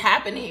that is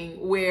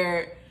happening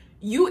where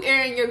you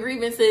airing your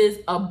grievances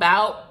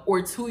about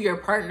or to your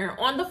partner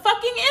on the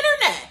fucking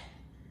internet?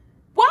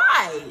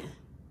 Why?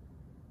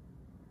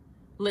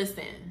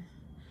 Listen,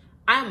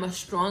 I'm a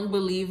strong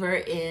believer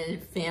in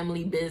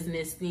family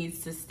business needs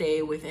to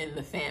stay within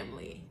the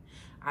family.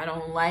 I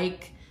don't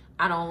like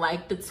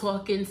the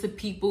talking to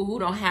people who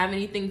don't have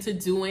anything to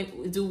do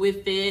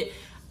with it.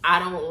 I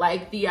don't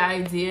like the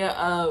idea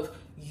of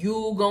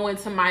you going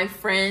to my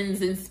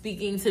friends and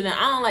speaking to them.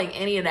 I don't like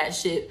any of that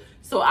shit.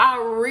 So I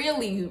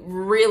really,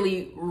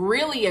 really,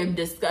 really am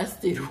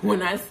disgusted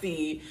when I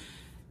see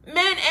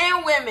men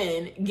and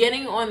women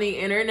getting on the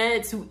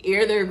internet to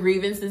air their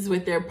grievances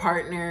with their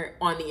partner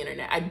on the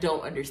internet. I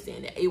don't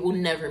understand it. It will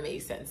never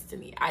make sense to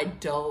me. I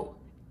don't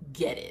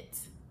get it.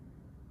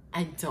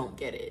 I don't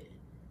get it.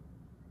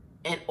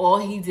 And all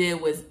he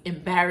did was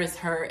embarrass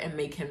her and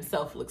make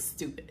himself look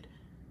stupid.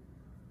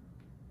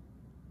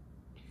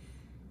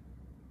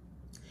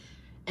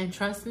 And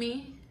trust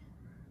me,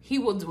 he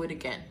will do it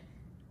again.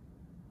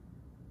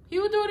 He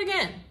will do it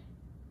again.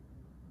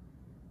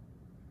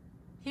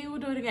 He will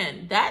do it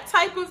again. That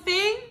type of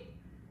thing,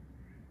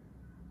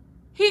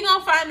 he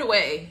gonna find a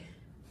way.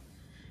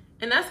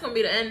 And that's gonna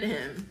be the end of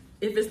him.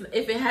 If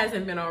it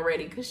hasn't been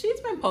already. Because she's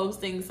been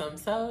posting some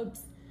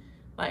subs.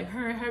 Like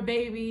her and her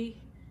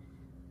baby.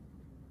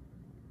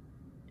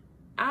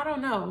 I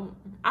don't know.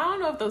 I don't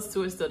know if those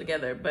two are still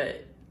together,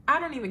 but I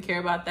don't even care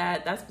about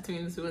that. That's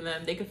between the two of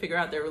them. They can figure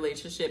out their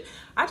relationship.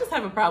 I just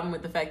have a problem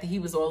with the fact that he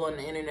was all on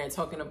the internet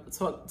talking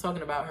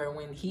about her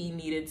when he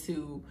needed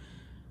to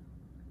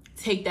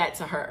take that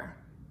to her.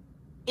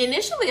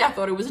 Initially, I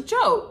thought it was a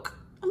joke.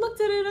 I looked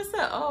at it and I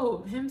said,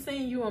 oh, him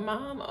saying you a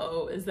mom?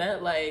 Oh, is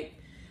that like,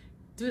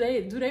 do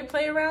they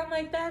play around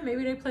like that?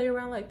 Maybe they play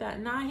around like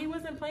that. Nah, he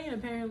wasn't playing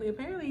apparently.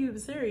 Apparently he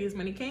was serious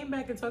when he came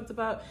back and talked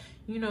about,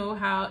 you know,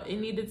 how it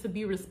needed to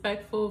be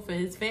respectful for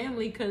his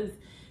family because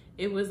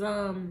it was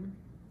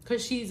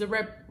because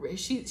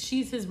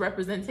she's his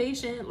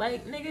representation.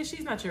 Like, nigga,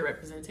 she's not your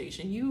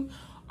representation. You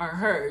are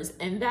hers.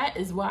 And that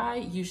is why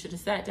you should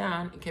have sat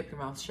down and kept your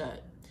mouth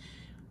shut.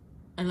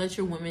 And let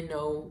your women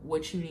know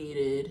what you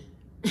needed.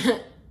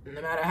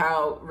 No matter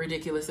how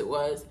ridiculous it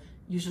was,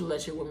 you should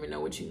let your women know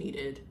what you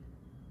needed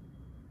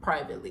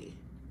privately.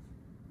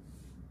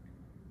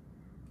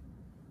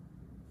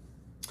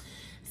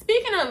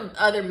 Speaking of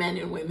other men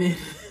and women,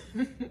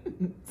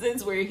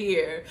 since we're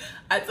here,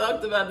 I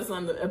talked about this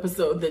on the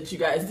episode that you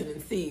guys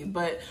didn't see,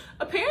 but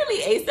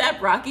apparently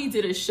A$AP Rocky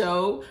did a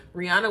show.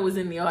 Rihanna was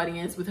in the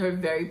audience with her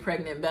very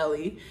pregnant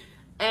belly,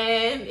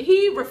 and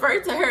he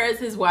referred to her as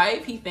his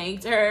wife. He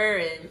thanked her,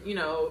 and, you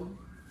know,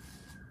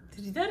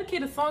 did he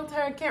dedicate a song to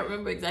her? I can't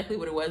remember exactly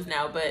what it was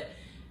now, but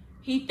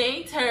he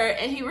thanked her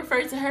and he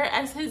referred to her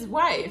as his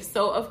wife.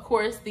 So, of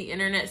course, the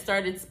internet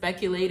started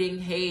speculating,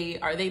 hey,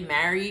 are they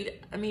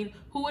married? I mean,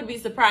 who would be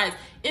surprised?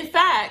 In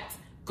fact,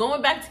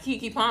 going back to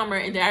Keke Palmer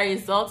and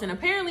Darius Dalton,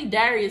 apparently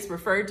Darius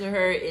referred to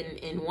her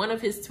in one of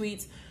his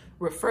tweets,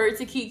 referred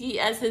to Keke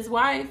as his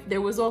wife.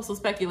 There was also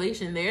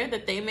speculation there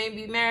that they may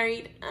be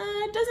married.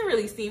 It doesn't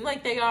really seem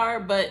like they are,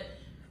 but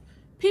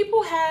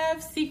people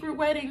have secret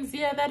weddings.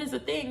 Yeah, that is a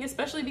thing,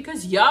 especially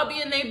because y'all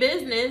be in their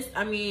business.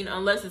 I mean,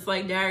 unless it's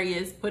like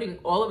Darius putting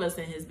all of us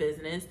in his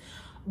business.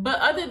 But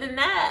other than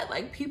that,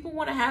 like, people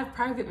want to have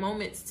private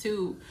moments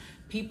too.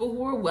 People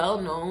who are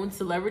well-known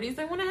celebrities,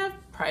 they want to have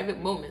private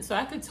moments. So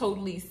I could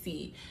totally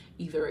see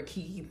either a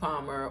Keke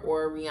Palmer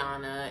or a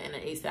Rihanna and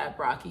an A$AP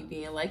Rocky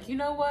being like, you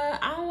know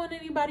what? I don't want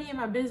anybody in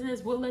my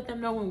business. We'll let them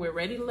know when we're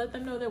ready to let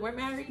them know that we're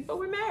married, but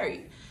we're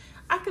married.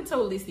 I could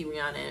totally see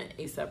Rihanna and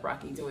A$AP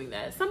Rocky doing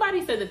that.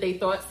 Somebody said that they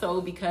thought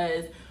so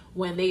because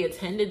when they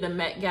attended the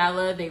Met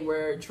Gala, they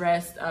were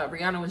dressed,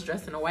 Rihanna was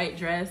dressed in a white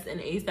dress and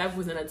A$AP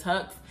was in a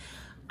tux.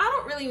 I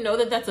don't really know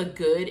that that's a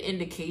good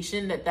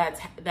indication that that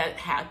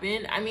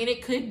happened. I mean,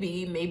 it could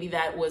be. Maybe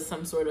that was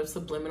some sort of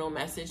subliminal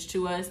message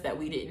to us that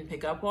we didn't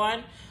pick up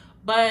on.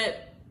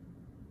 But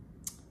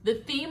the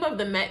theme of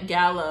the Met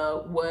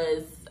Gala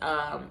was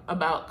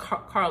about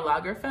Karl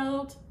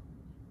Lagerfeld,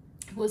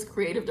 who was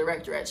creative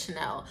director at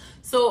Chanel.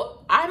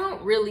 So I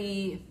don't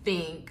really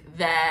think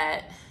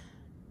that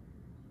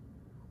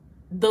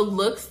the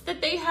looks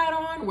that they had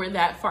on were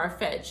that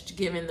far-fetched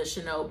given the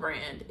Chanel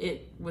brand.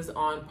 It was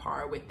on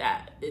par with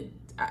that.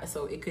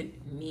 So it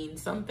could mean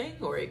something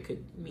or it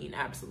could mean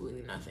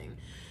absolutely nothing.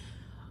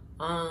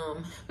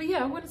 But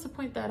yeah, I wanted to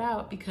point that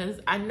out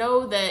because I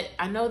know that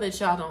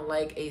y'all don't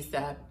like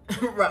A$AP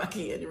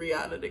Rocky and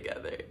Rihanna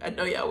together. I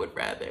know y'all would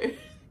rather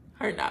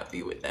her not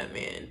be with that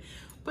man.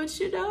 But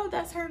you know,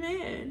 that's her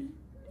man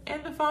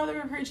and the father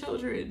of her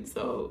children.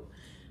 So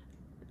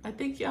I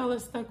think y'all are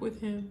stuck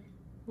with him,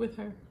 with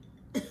her.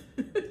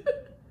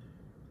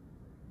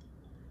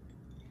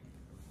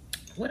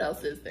 What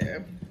else is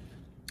there?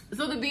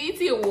 So the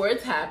BET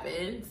Awards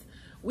happened.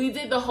 We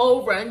did the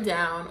whole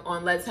rundown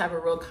on Let's Have a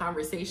Real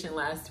Conversation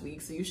last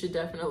week, so you should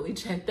definitely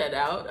check that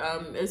out,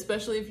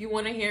 especially if you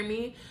want to hear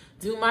me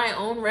do my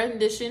own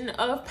rendition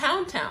of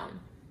Pound Town.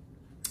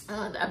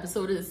 The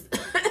episode is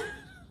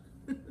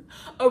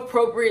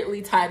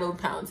appropriately titled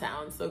Pound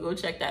Town, so go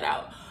check that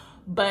out.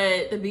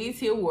 But the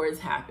BET Awards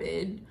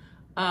happened.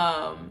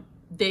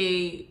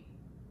 They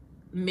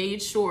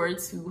made sure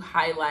to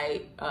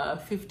highlight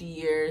 50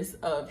 years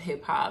of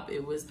hip hop.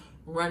 It was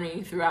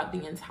running throughout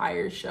the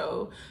entire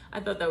show. I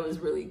thought that was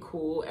really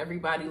cool.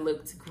 Everybody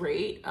looked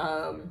great.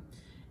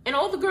 And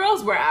all the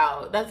girls were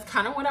out. That's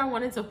kind of what I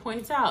wanted to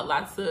point out.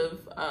 Lots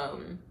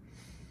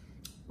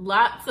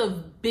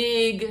of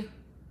big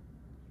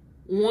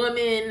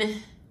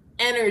woman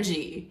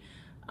energy.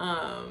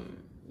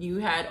 You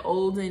had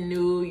old and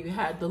new. You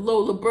had the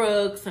Lola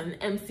Brooks and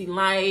MC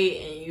Light,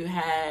 and you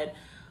had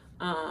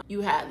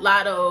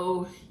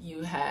Lotto,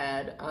 you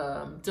had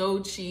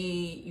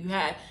Doechii, you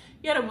had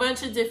a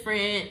bunch of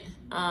different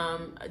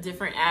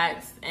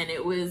acts, and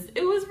it was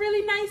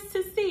really nice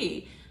to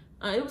see.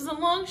 It was a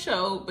long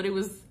show, but it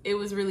was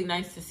really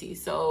nice to see.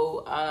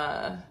 So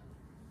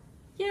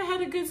yeah, I had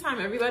a good time.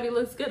 Everybody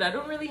looks good. I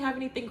don't really have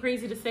anything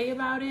crazy to say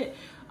about it.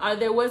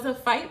 There was a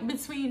fight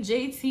between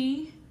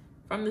JT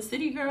from the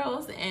City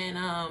Girls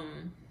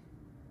and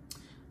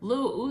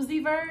Lil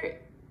Uzi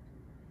Vert.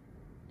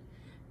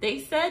 They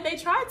said they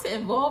tried to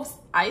involve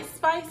Ice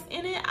Spice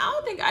in it. I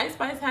don't think Ice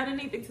Spice had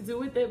anything to do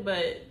with it,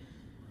 but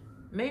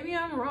maybe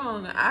I'm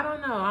wrong. I don't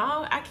know.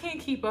 I can't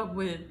keep up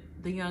with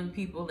the young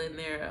people in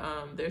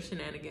their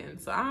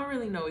shenanigans, so I don't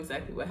really know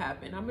exactly what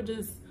happened. I'm gonna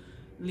just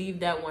leave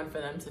that one for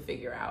them to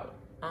figure out.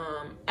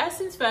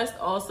 Essence Fest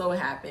also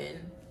happened.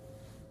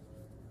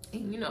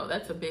 And, you know,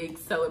 that's a big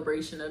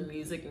celebration of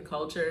music and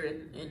culture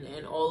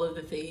and all of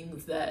the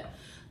things that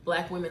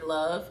Black women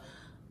love.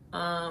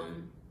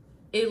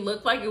 It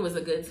looked like it was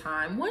a good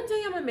time. One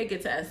day I'm gonna make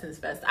it to Essence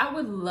Fest. I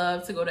would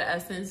love to go to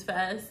Essence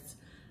Fest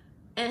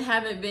and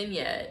haven't been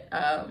yet.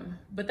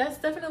 But that's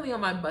definitely on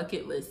my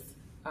bucket list.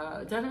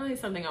 Definitely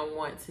something I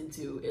want to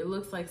do. It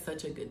looks like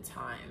such a good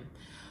time.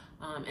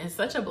 And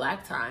such a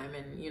Black time,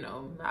 and you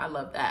know, I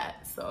love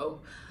that.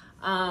 So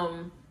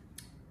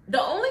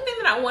the only thing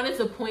that I wanted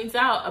to point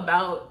out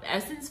about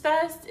Essence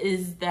Fest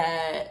is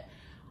that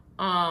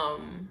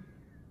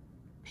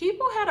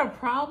people had a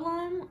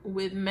problem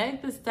with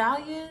Meg Thee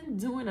Stallion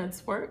doing a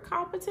twerk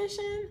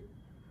competition.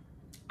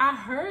 I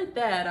heard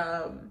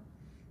that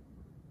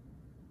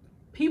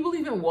people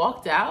even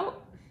walked out.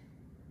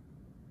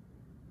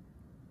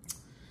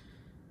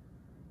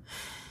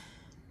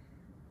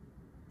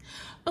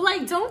 But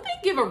like, don't they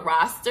give a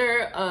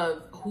roster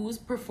of who's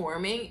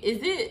performing?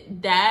 Is it,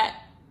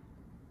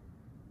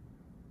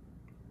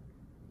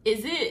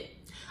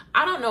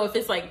 I don't know if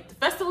it's like the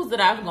festivals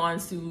that I've gone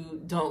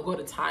to don't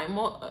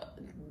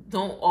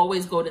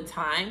always go to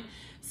time.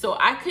 So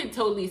I could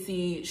totally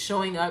see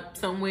showing up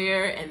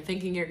somewhere and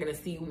thinking you're gonna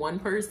see one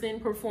person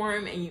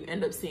perform and you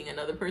end up seeing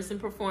another person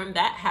perform.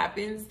 That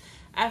happens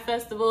at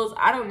festivals.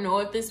 I don't know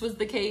if this was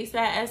the case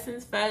at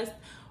Essence Fest,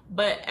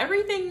 but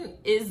everything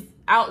is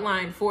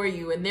outlined for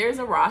you and there's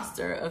a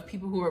roster of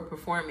people who are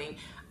performing.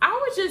 I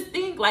would just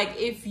think, like,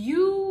 if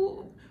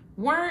you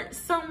weren't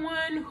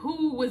someone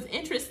who was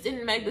interested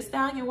in Meg Thee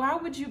Stallion, why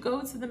would you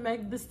go to the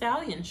Meg Thee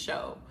Stallion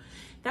show?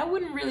 That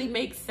wouldn't really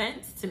make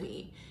sense to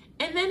me.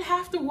 And then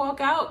have to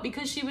walk out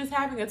because she was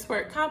having a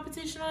twerk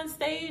competition on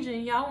stage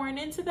and y'all weren't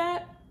into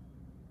that?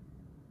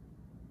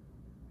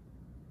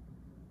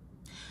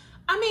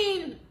 I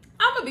mean,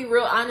 I'm gonna be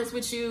real honest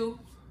with you.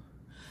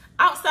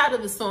 Outside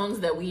of the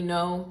songs that we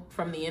know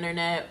from the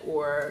internet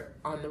or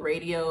on the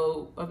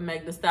radio of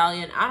Meg Thee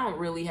Stallion, I don't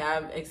really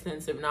have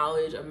extensive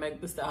knowledge of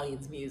Meg Thee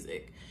Stallion's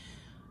music.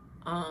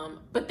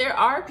 But there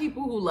are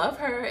people who love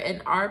her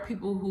and are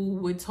people who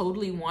would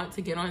totally want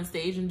to get on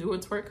stage and do a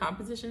twerk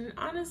competition. And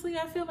honestly,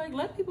 I feel like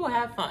let people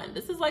have fun.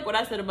 This is like what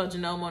I said about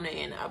Janelle Monáe,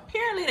 and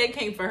apparently they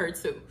came for her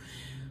too.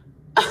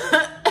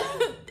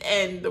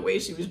 And the way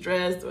she was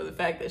dressed, or the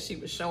fact that she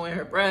was showing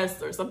her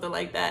breasts or something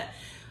like that.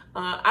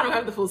 I don't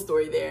have the full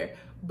story there,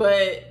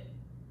 but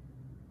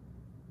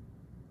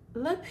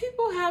let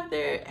people have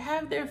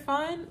their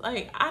fun.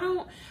 Like, I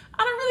don't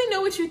really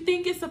know what you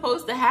think is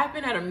supposed to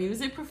happen at a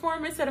music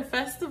performance at a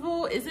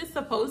festival. Is it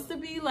supposed to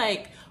be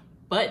like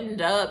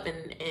buttoned up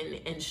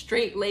and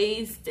straight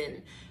laced?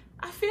 And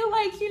I feel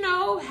like, you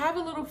know, have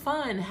a little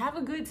fun, have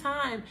a good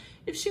time.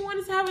 If she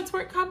wanted to have a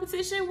twerk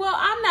competition, well,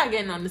 I'm not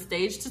getting on the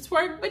stage to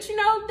twerk, but you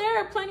know, there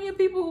are plenty of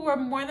people who are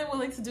more than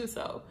willing to do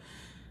so.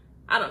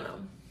 I don't know.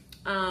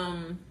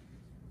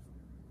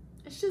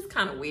 It's just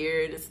kind of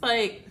weird. It's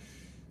like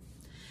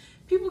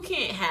people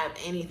can't have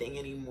anything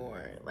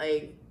anymore.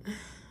 Like,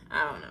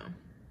 I don't know.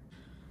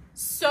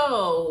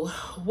 So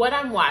what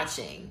I'm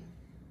watching,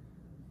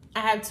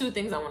 I have two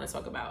things I want to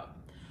talk about.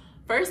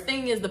 First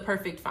thing is The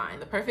Perfect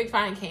Find. The Perfect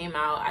Find came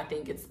out, I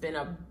think it's been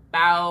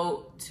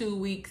about 2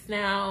 weeks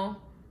now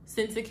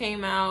since it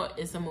came out.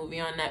 It's a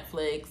movie on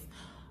Netflix.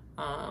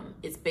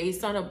 It's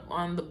based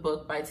on the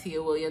book by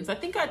Tia Williams. I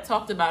think I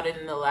talked about it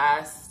in the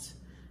last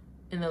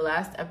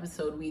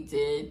episode we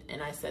did,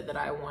 and I said that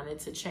I wanted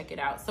to check it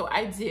out. So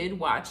I did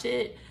watch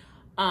it.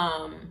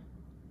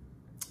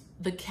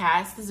 The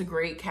cast is a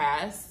great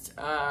cast.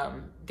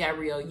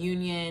 Gabrielle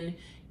Union,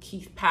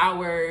 Keith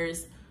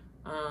Powers,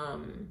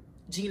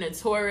 Gina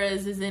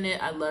Torres is in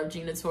it. I love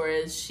Gina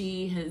Torres.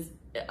 She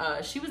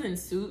was in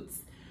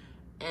Suits,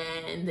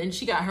 and then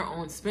she got her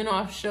own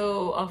spin-off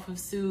show off of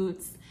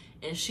Suits,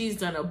 and she's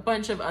done a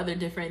bunch of other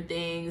different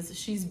things.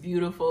 She's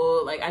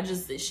beautiful. Like,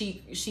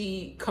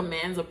 she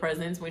commands a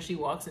presence when she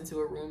walks into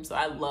a room, so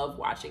I love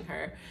watching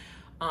her.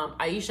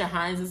 Aisha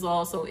Hines is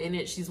also in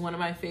it. She's one of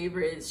my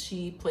favorites.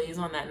 She plays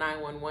on that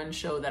 911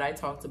 show that I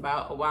talked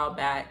about a while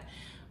back.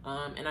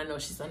 And I know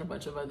she's done a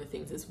bunch of other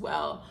things as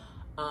well.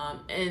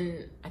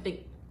 And I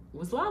think,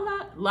 was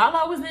Lala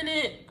was in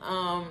it.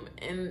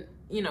 And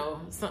you know,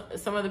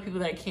 some other people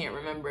that I can't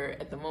remember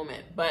at the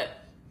moment, but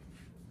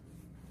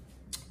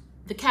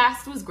the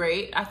cast was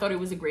great. I thought it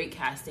was a great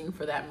casting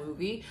for that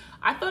movie.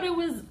 I thought it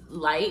was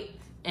light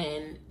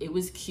and it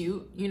was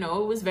cute. You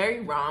know, it was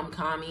very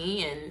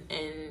rom-com-y,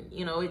 and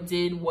you know, it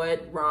did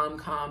what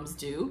rom-coms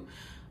do.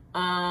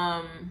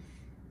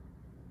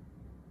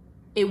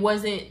 It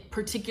wasn't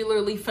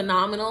particularly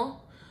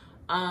phenomenal,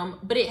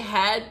 but it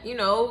had, you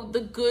know,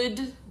 the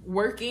good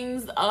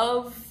workings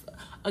of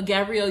a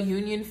Gabrielle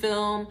Union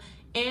film,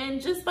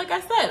 and just like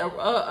I said,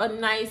 a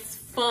nice,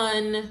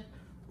 fun,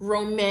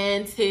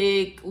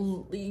 romantic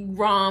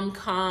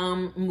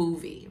rom-com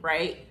movie,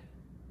 right?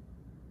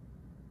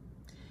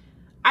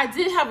 I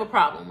did have a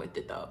problem with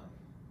it though.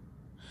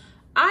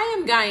 I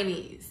am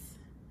Guyanese.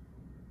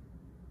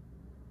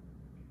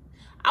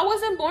 I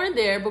wasn't born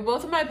there, but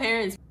both of my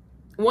parents,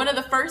 one of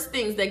the first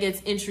things that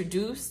gets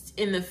introduced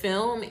in the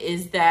film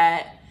is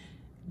that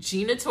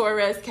Gina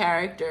Torres'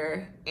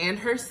 character and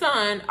her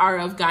son are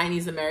of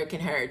Guyanese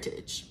American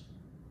heritage.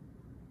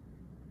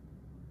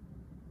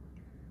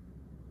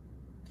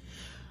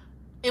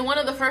 In one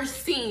of the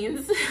first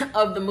scenes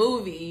of the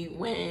movie,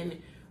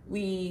 when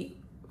we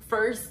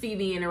first see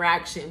the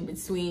interaction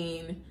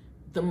between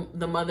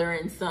the mother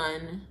and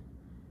son,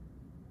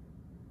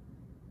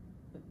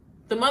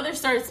 the mother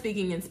starts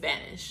speaking in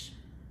Spanish.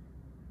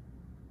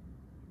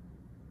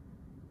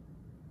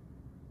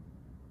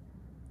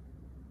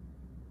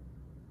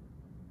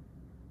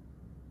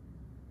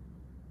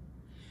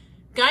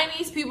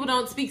 Guyanese people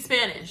don't speak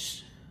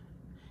Spanish.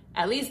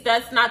 At least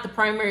that's not the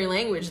primary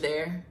language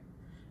there.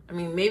 I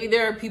mean, maybe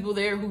there are people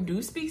there who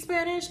do speak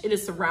Spanish. It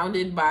is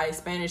surrounded by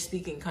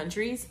Spanish-speaking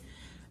countries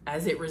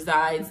as it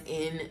resides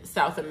in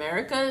South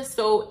America.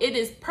 So it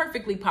is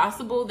perfectly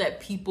possible that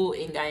people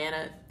in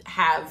Guyana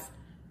have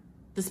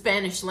the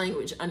Spanish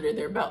language under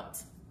their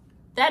belt.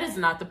 That is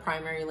not the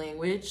primary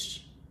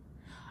language.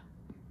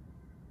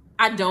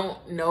 I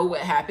don't know what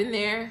happened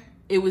there.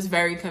 It was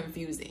very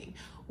confusing.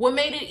 What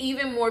made it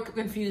even more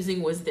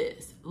confusing was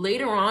this.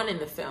 Later on in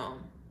the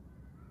film,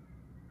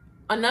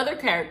 another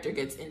character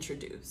gets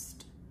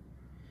introduced.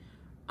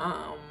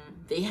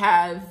 They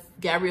have,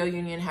 Gabrielle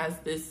Union has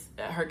this,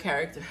 her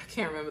character, I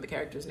can't remember the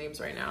character's names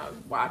right now. I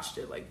watched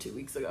it like 2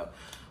 weeks ago.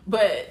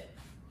 But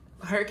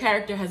her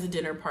character has a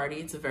dinner party.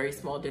 It's a very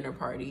small dinner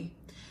party.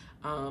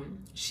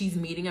 She's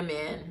meeting a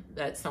man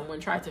that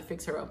someone tried to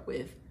fix her up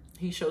with.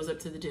 He shows up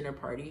to the dinner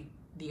party.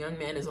 The young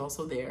man is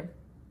also there.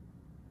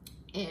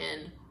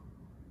 And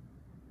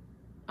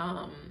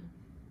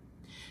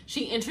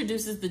she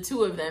introduces the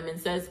two of them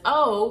and says,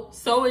 oh,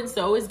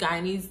 so-and-so is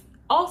Guyanese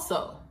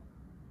also.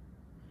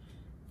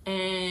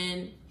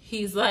 And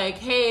he's like,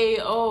 hey,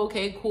 oh,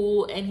 okay,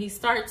 cool. And he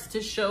starts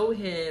to show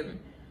him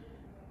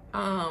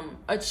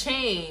a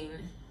chain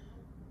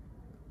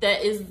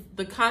that is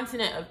the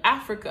continent of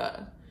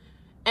Africa.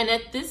 And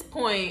at this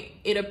point,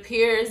 it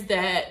appears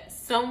that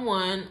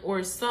someone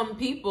or some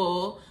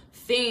people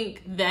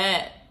think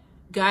that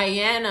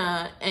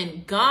Guyana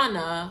and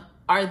Ghana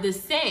are the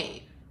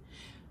same.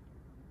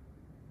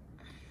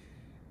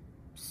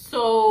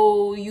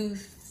 So you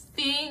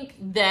think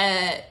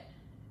that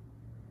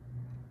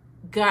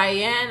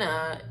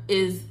Guyana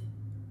is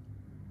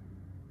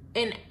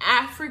an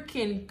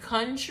African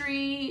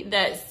country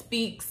that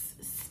speaks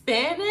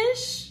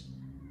Spanish?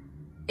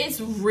 It's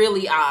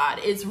really odd.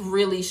 It's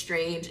really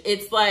strange.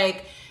 It's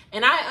like,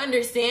 and I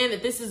understand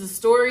that this is a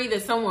story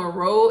that someone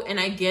wrote, and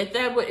I get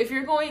that, but if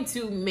you're going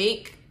to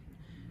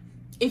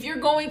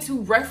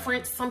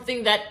reference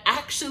something that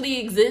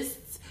actually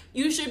exists,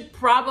 you should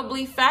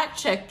probably fact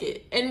check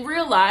it and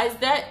realize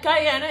that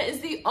Guyana is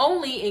the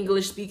only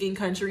English speaking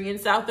country in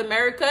South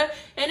America,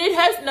 and it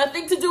has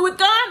nothing to do with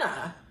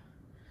Ghana.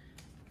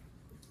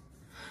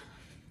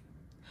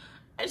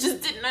 I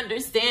just didn't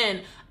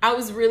understand. I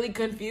was really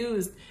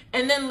confused.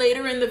 And then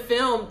later in the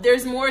film,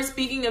 there's more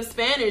speaking of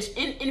Spanish.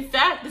 In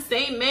fact, the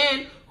same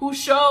man who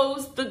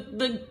shows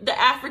the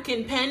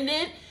African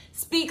pendant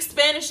speaks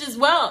Spanish as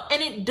well.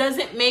 And it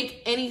doesn't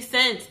make any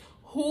sense.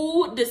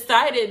 Who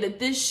decided that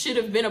this should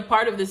have been a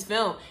part of this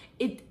film?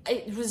 It they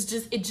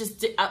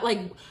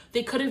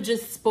could have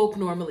just spoke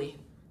normally.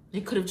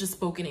 They could have just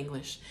spoken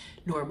English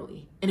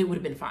normally and it would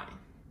have been fine.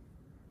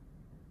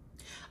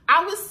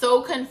 I was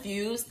so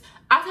confused.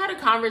 I've had a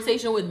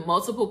conversation with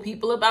multiple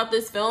people about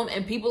this film,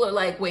 and people are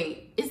like,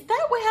 wait, is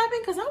that what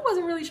happened? Because I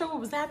wasn't really sure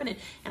what was happening,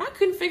 and I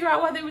couldn't figure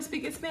out why they were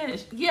speaking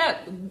Spanish. Yeah,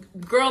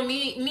 girl,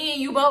 me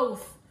and you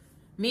both.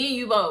 Me and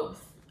you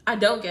both. I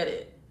don't get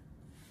it.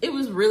 It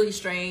was really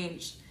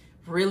strange,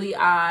 really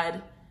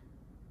odd.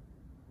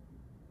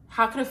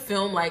 How could a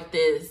film like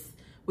this,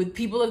 with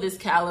people of this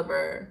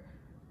caliber,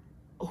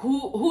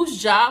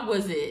 whose job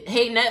was it?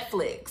 Hey,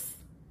 Netflix.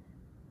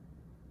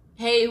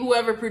 Hey,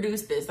 whoever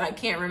produced this, I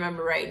can't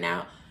remember right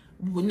now.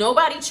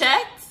 Nobody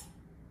checked.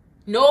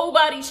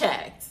 Nobody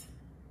checked.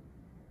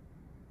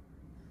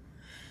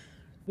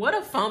 What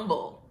a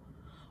fumble.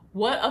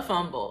 What a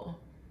fumble.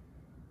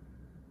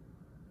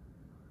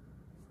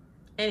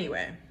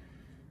 Anyway.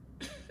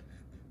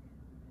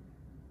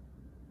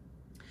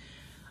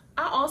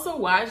 I also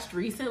watched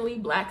recently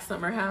Black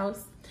Summer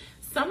House.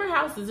 Summer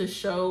House is a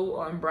show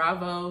on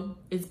Bravo.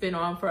 It's been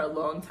on for a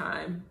long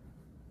time.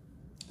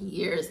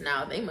 Years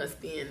now. They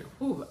must be in,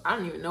 I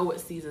don't even know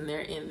what season they're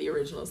in, the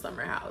original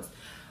Summer House.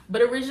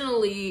 But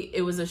originally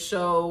it was a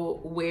show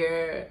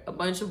where a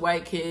bunch of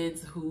white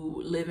kids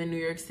who live in New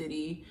York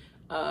City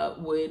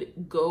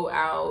would go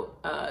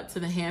out to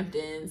the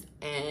Hamptons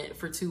and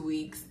for 2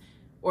 weeks,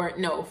 or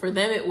no, for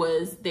them it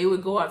was, they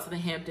would go out to the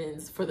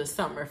Hamptons for the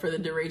summer, for the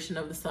duration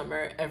of the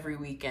summer every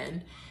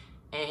weekend.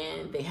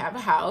 And they have a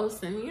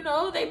house and, you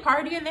know, they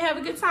party and they have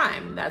a good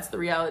time. That's the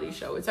reality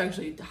show. It's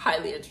actually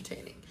highly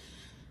entertaining.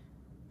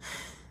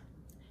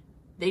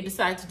 They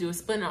decide to do a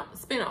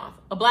spin-off,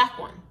 a black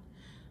one.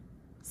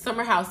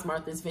 Summer House,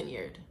 Martha's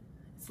Vineyard.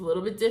 It's a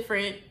little bit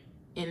different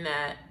in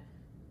that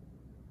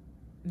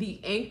the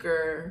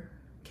anchor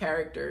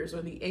characters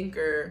or the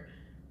anchor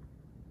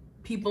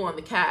people on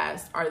the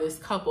cast are this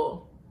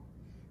couple.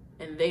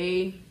 And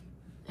they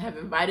have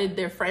invited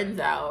their friends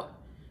out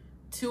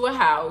to a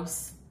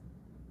house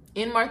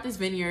in Martha's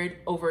Vineyard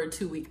over a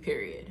 2-week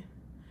period.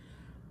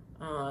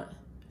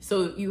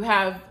 So you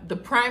have the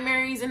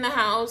primaries in the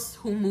house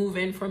who move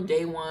in from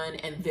day one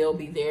and they'll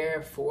be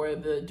there for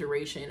the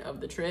duration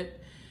of the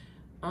trip.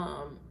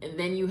 And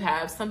then you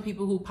have some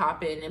people who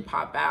pop in and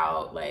pop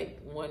out, like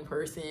one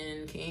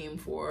person came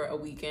for a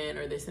weekend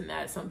or this and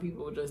that. Some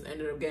people just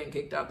ended up getting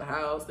kicked out the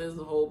house. There's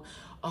a whole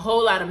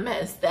lot of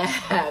mess that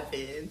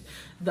happened.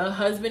 The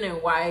husband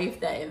and wife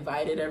that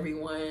invited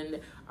everyone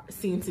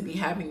seem to be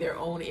having their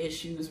own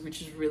issues,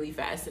 which is really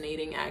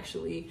fascinating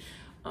actually.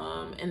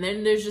 And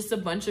then there's just a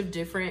bunch of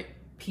different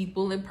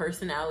people and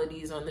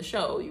personalities on the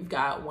show. You've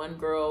got one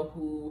girl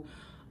who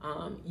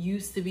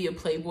used to be a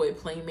Playboy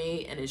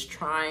playmate and is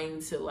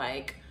trying to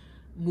like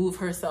move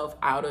herself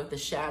out of the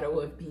shadow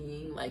of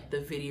being like the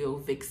video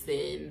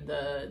vixen,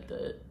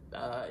 the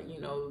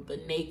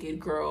naked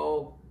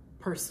girl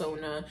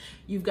persona.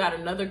 You've got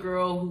another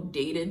girl who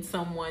dated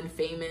someone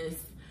famous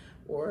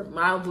or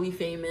mildly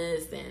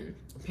famous, and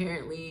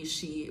apparently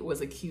she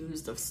was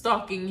accused of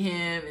stalking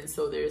him, and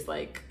so there's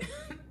like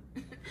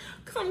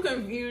some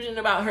confusion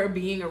about her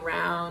being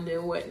around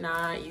and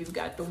whatnot. You've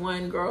got the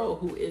one girl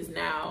who is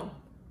now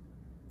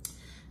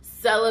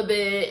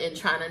celibate and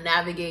trying to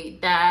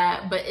navigate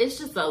that, but it's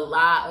just a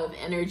lot of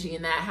energy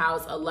in that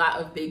house, a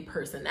lot of big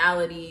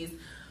personalities.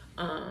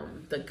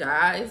 The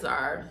guys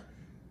are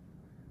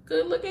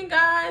good looking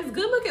guys,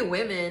 good looking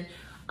women.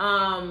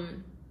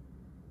 And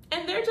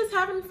they're just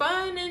having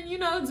fun and, you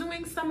know,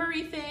 doing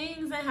summery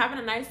things and having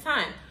a nice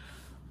time.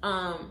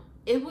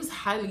 It was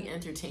highly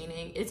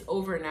entertaining. It's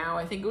over now.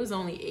 I think it was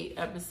only 8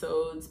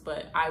 episodes,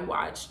 but I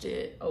watched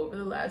it over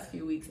the last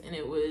few weeks and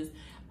it was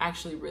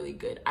actually really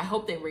good. I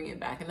hope they bring it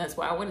back, and that's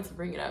why I wanted to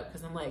bring it up,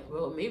 because I'm like,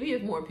 well, maybe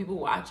if more people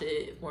watch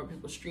it, if more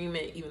people stream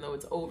it, even though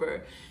it's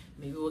over,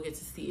 maybe we'll get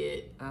to see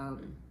it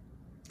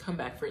come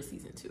back for a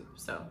season 2.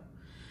 So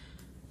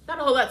not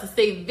a whole lot to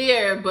say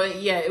there,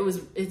 but yeah,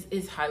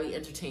 it's highly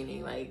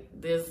entertaining. Like,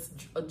 there's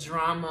a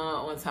drama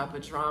on top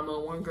of drama.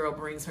 One girl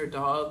brings her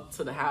dog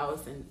to the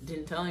house and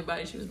didn't tell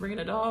anybody she was bringing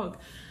a dog.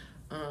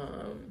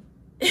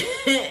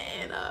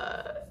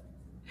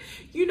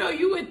 You know,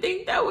 you would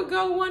think that would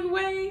go one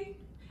way.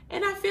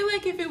 And I feel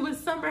like if it was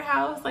Summer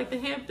House, like the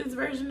Hamptons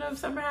version of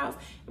Summer House,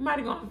 it might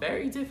have gone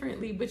very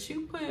differently. But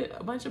you put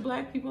a bunch of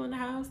black people in the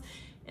house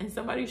and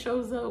somebody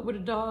shows up with a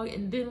dog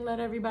and didn't let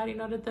everybody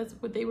know that that's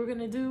what they were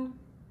gonna do.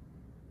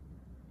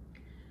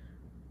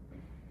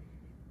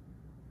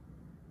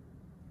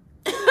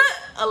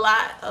 A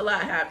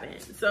lot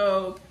happened.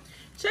 So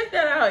check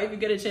that out if you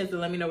get a chance, to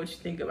let me know what you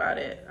think about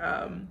it.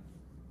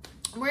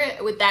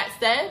 With that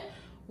said,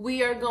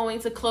 we are going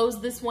to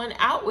close this one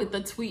out with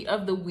the tweet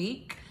of the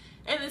week.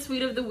 And the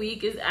tweet of the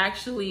week is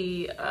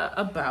actually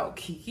about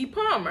Keke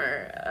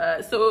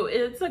Palmer. So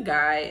it's a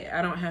guy,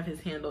 I don't have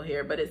his handle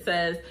here, but it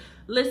says,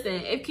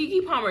 listen, if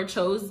Keke Palmer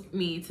chose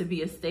me to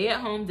be a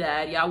stay-at-home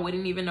dad, y'all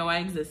wouldn't even know I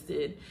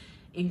existed.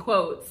 In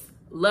quotes,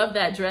 love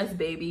that dress,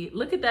 baby.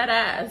 Look at that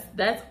ass.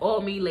 That's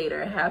all me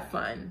later. Have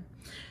fun.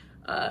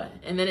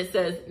 And then it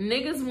says,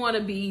 niggas want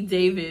to be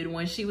David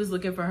when she was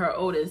looking for her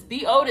Otis.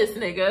 Be Otis,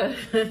 nigga.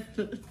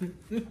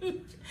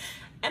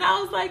 And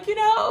I was like, you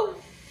know,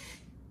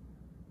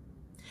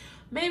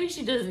 maybe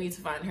she doesn't need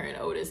to find her an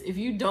Otis. If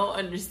you don't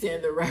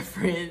understand the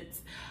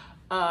reference,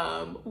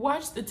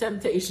 watch the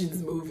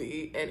Temptations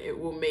movie and it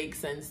will make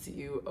sense to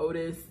you.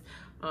 Otis,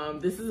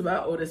 this is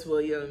about Otis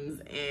Williams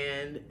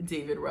and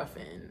David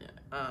Ruffin.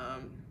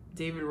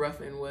 David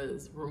Ruffin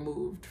was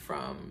removed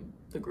from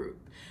the group.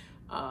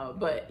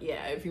 But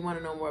yeah, if you want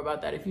to know more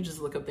about that, if you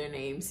just look up their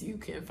names, you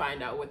can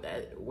find out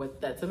what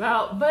that's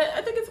about. But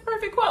I think it's a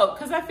perfect quote,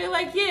 because I feel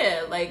like,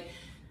 yeah, like,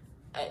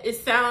 it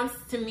sounds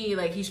to me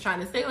like he's trying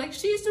to say, like,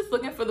 she's just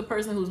looking for the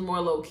person who's more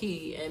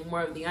low-key and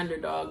more of the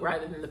underdog,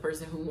 rather than the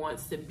person who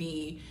wants to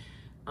be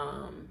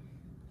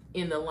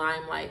in the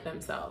limelight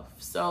themselves.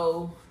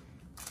 So,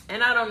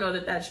 and I don't know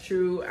that that's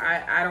true.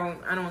 I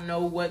don't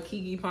know what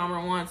Keke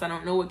Palmer wants. I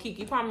don't know what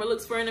Keke Palmer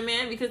looks for in a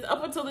man, because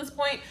up until this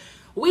point,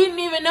 we didn't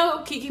even know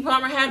Keke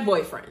Palmer had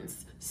boyfriends.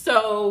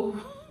 So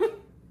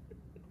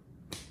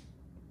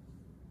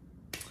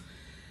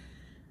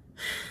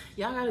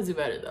y'all gotta do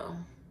better, though.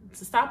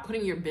 So stop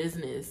putting your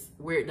business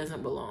where it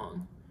doesn't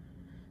belong.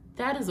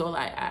 That is all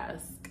I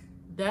ask.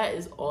 That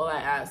is all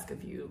I ask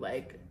of you.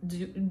 Like,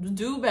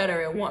 do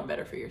better and want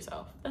better for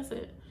yourself. That's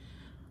it.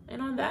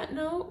 And on that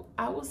note,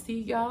 I will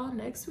see y'all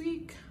next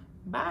week.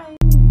 Bye.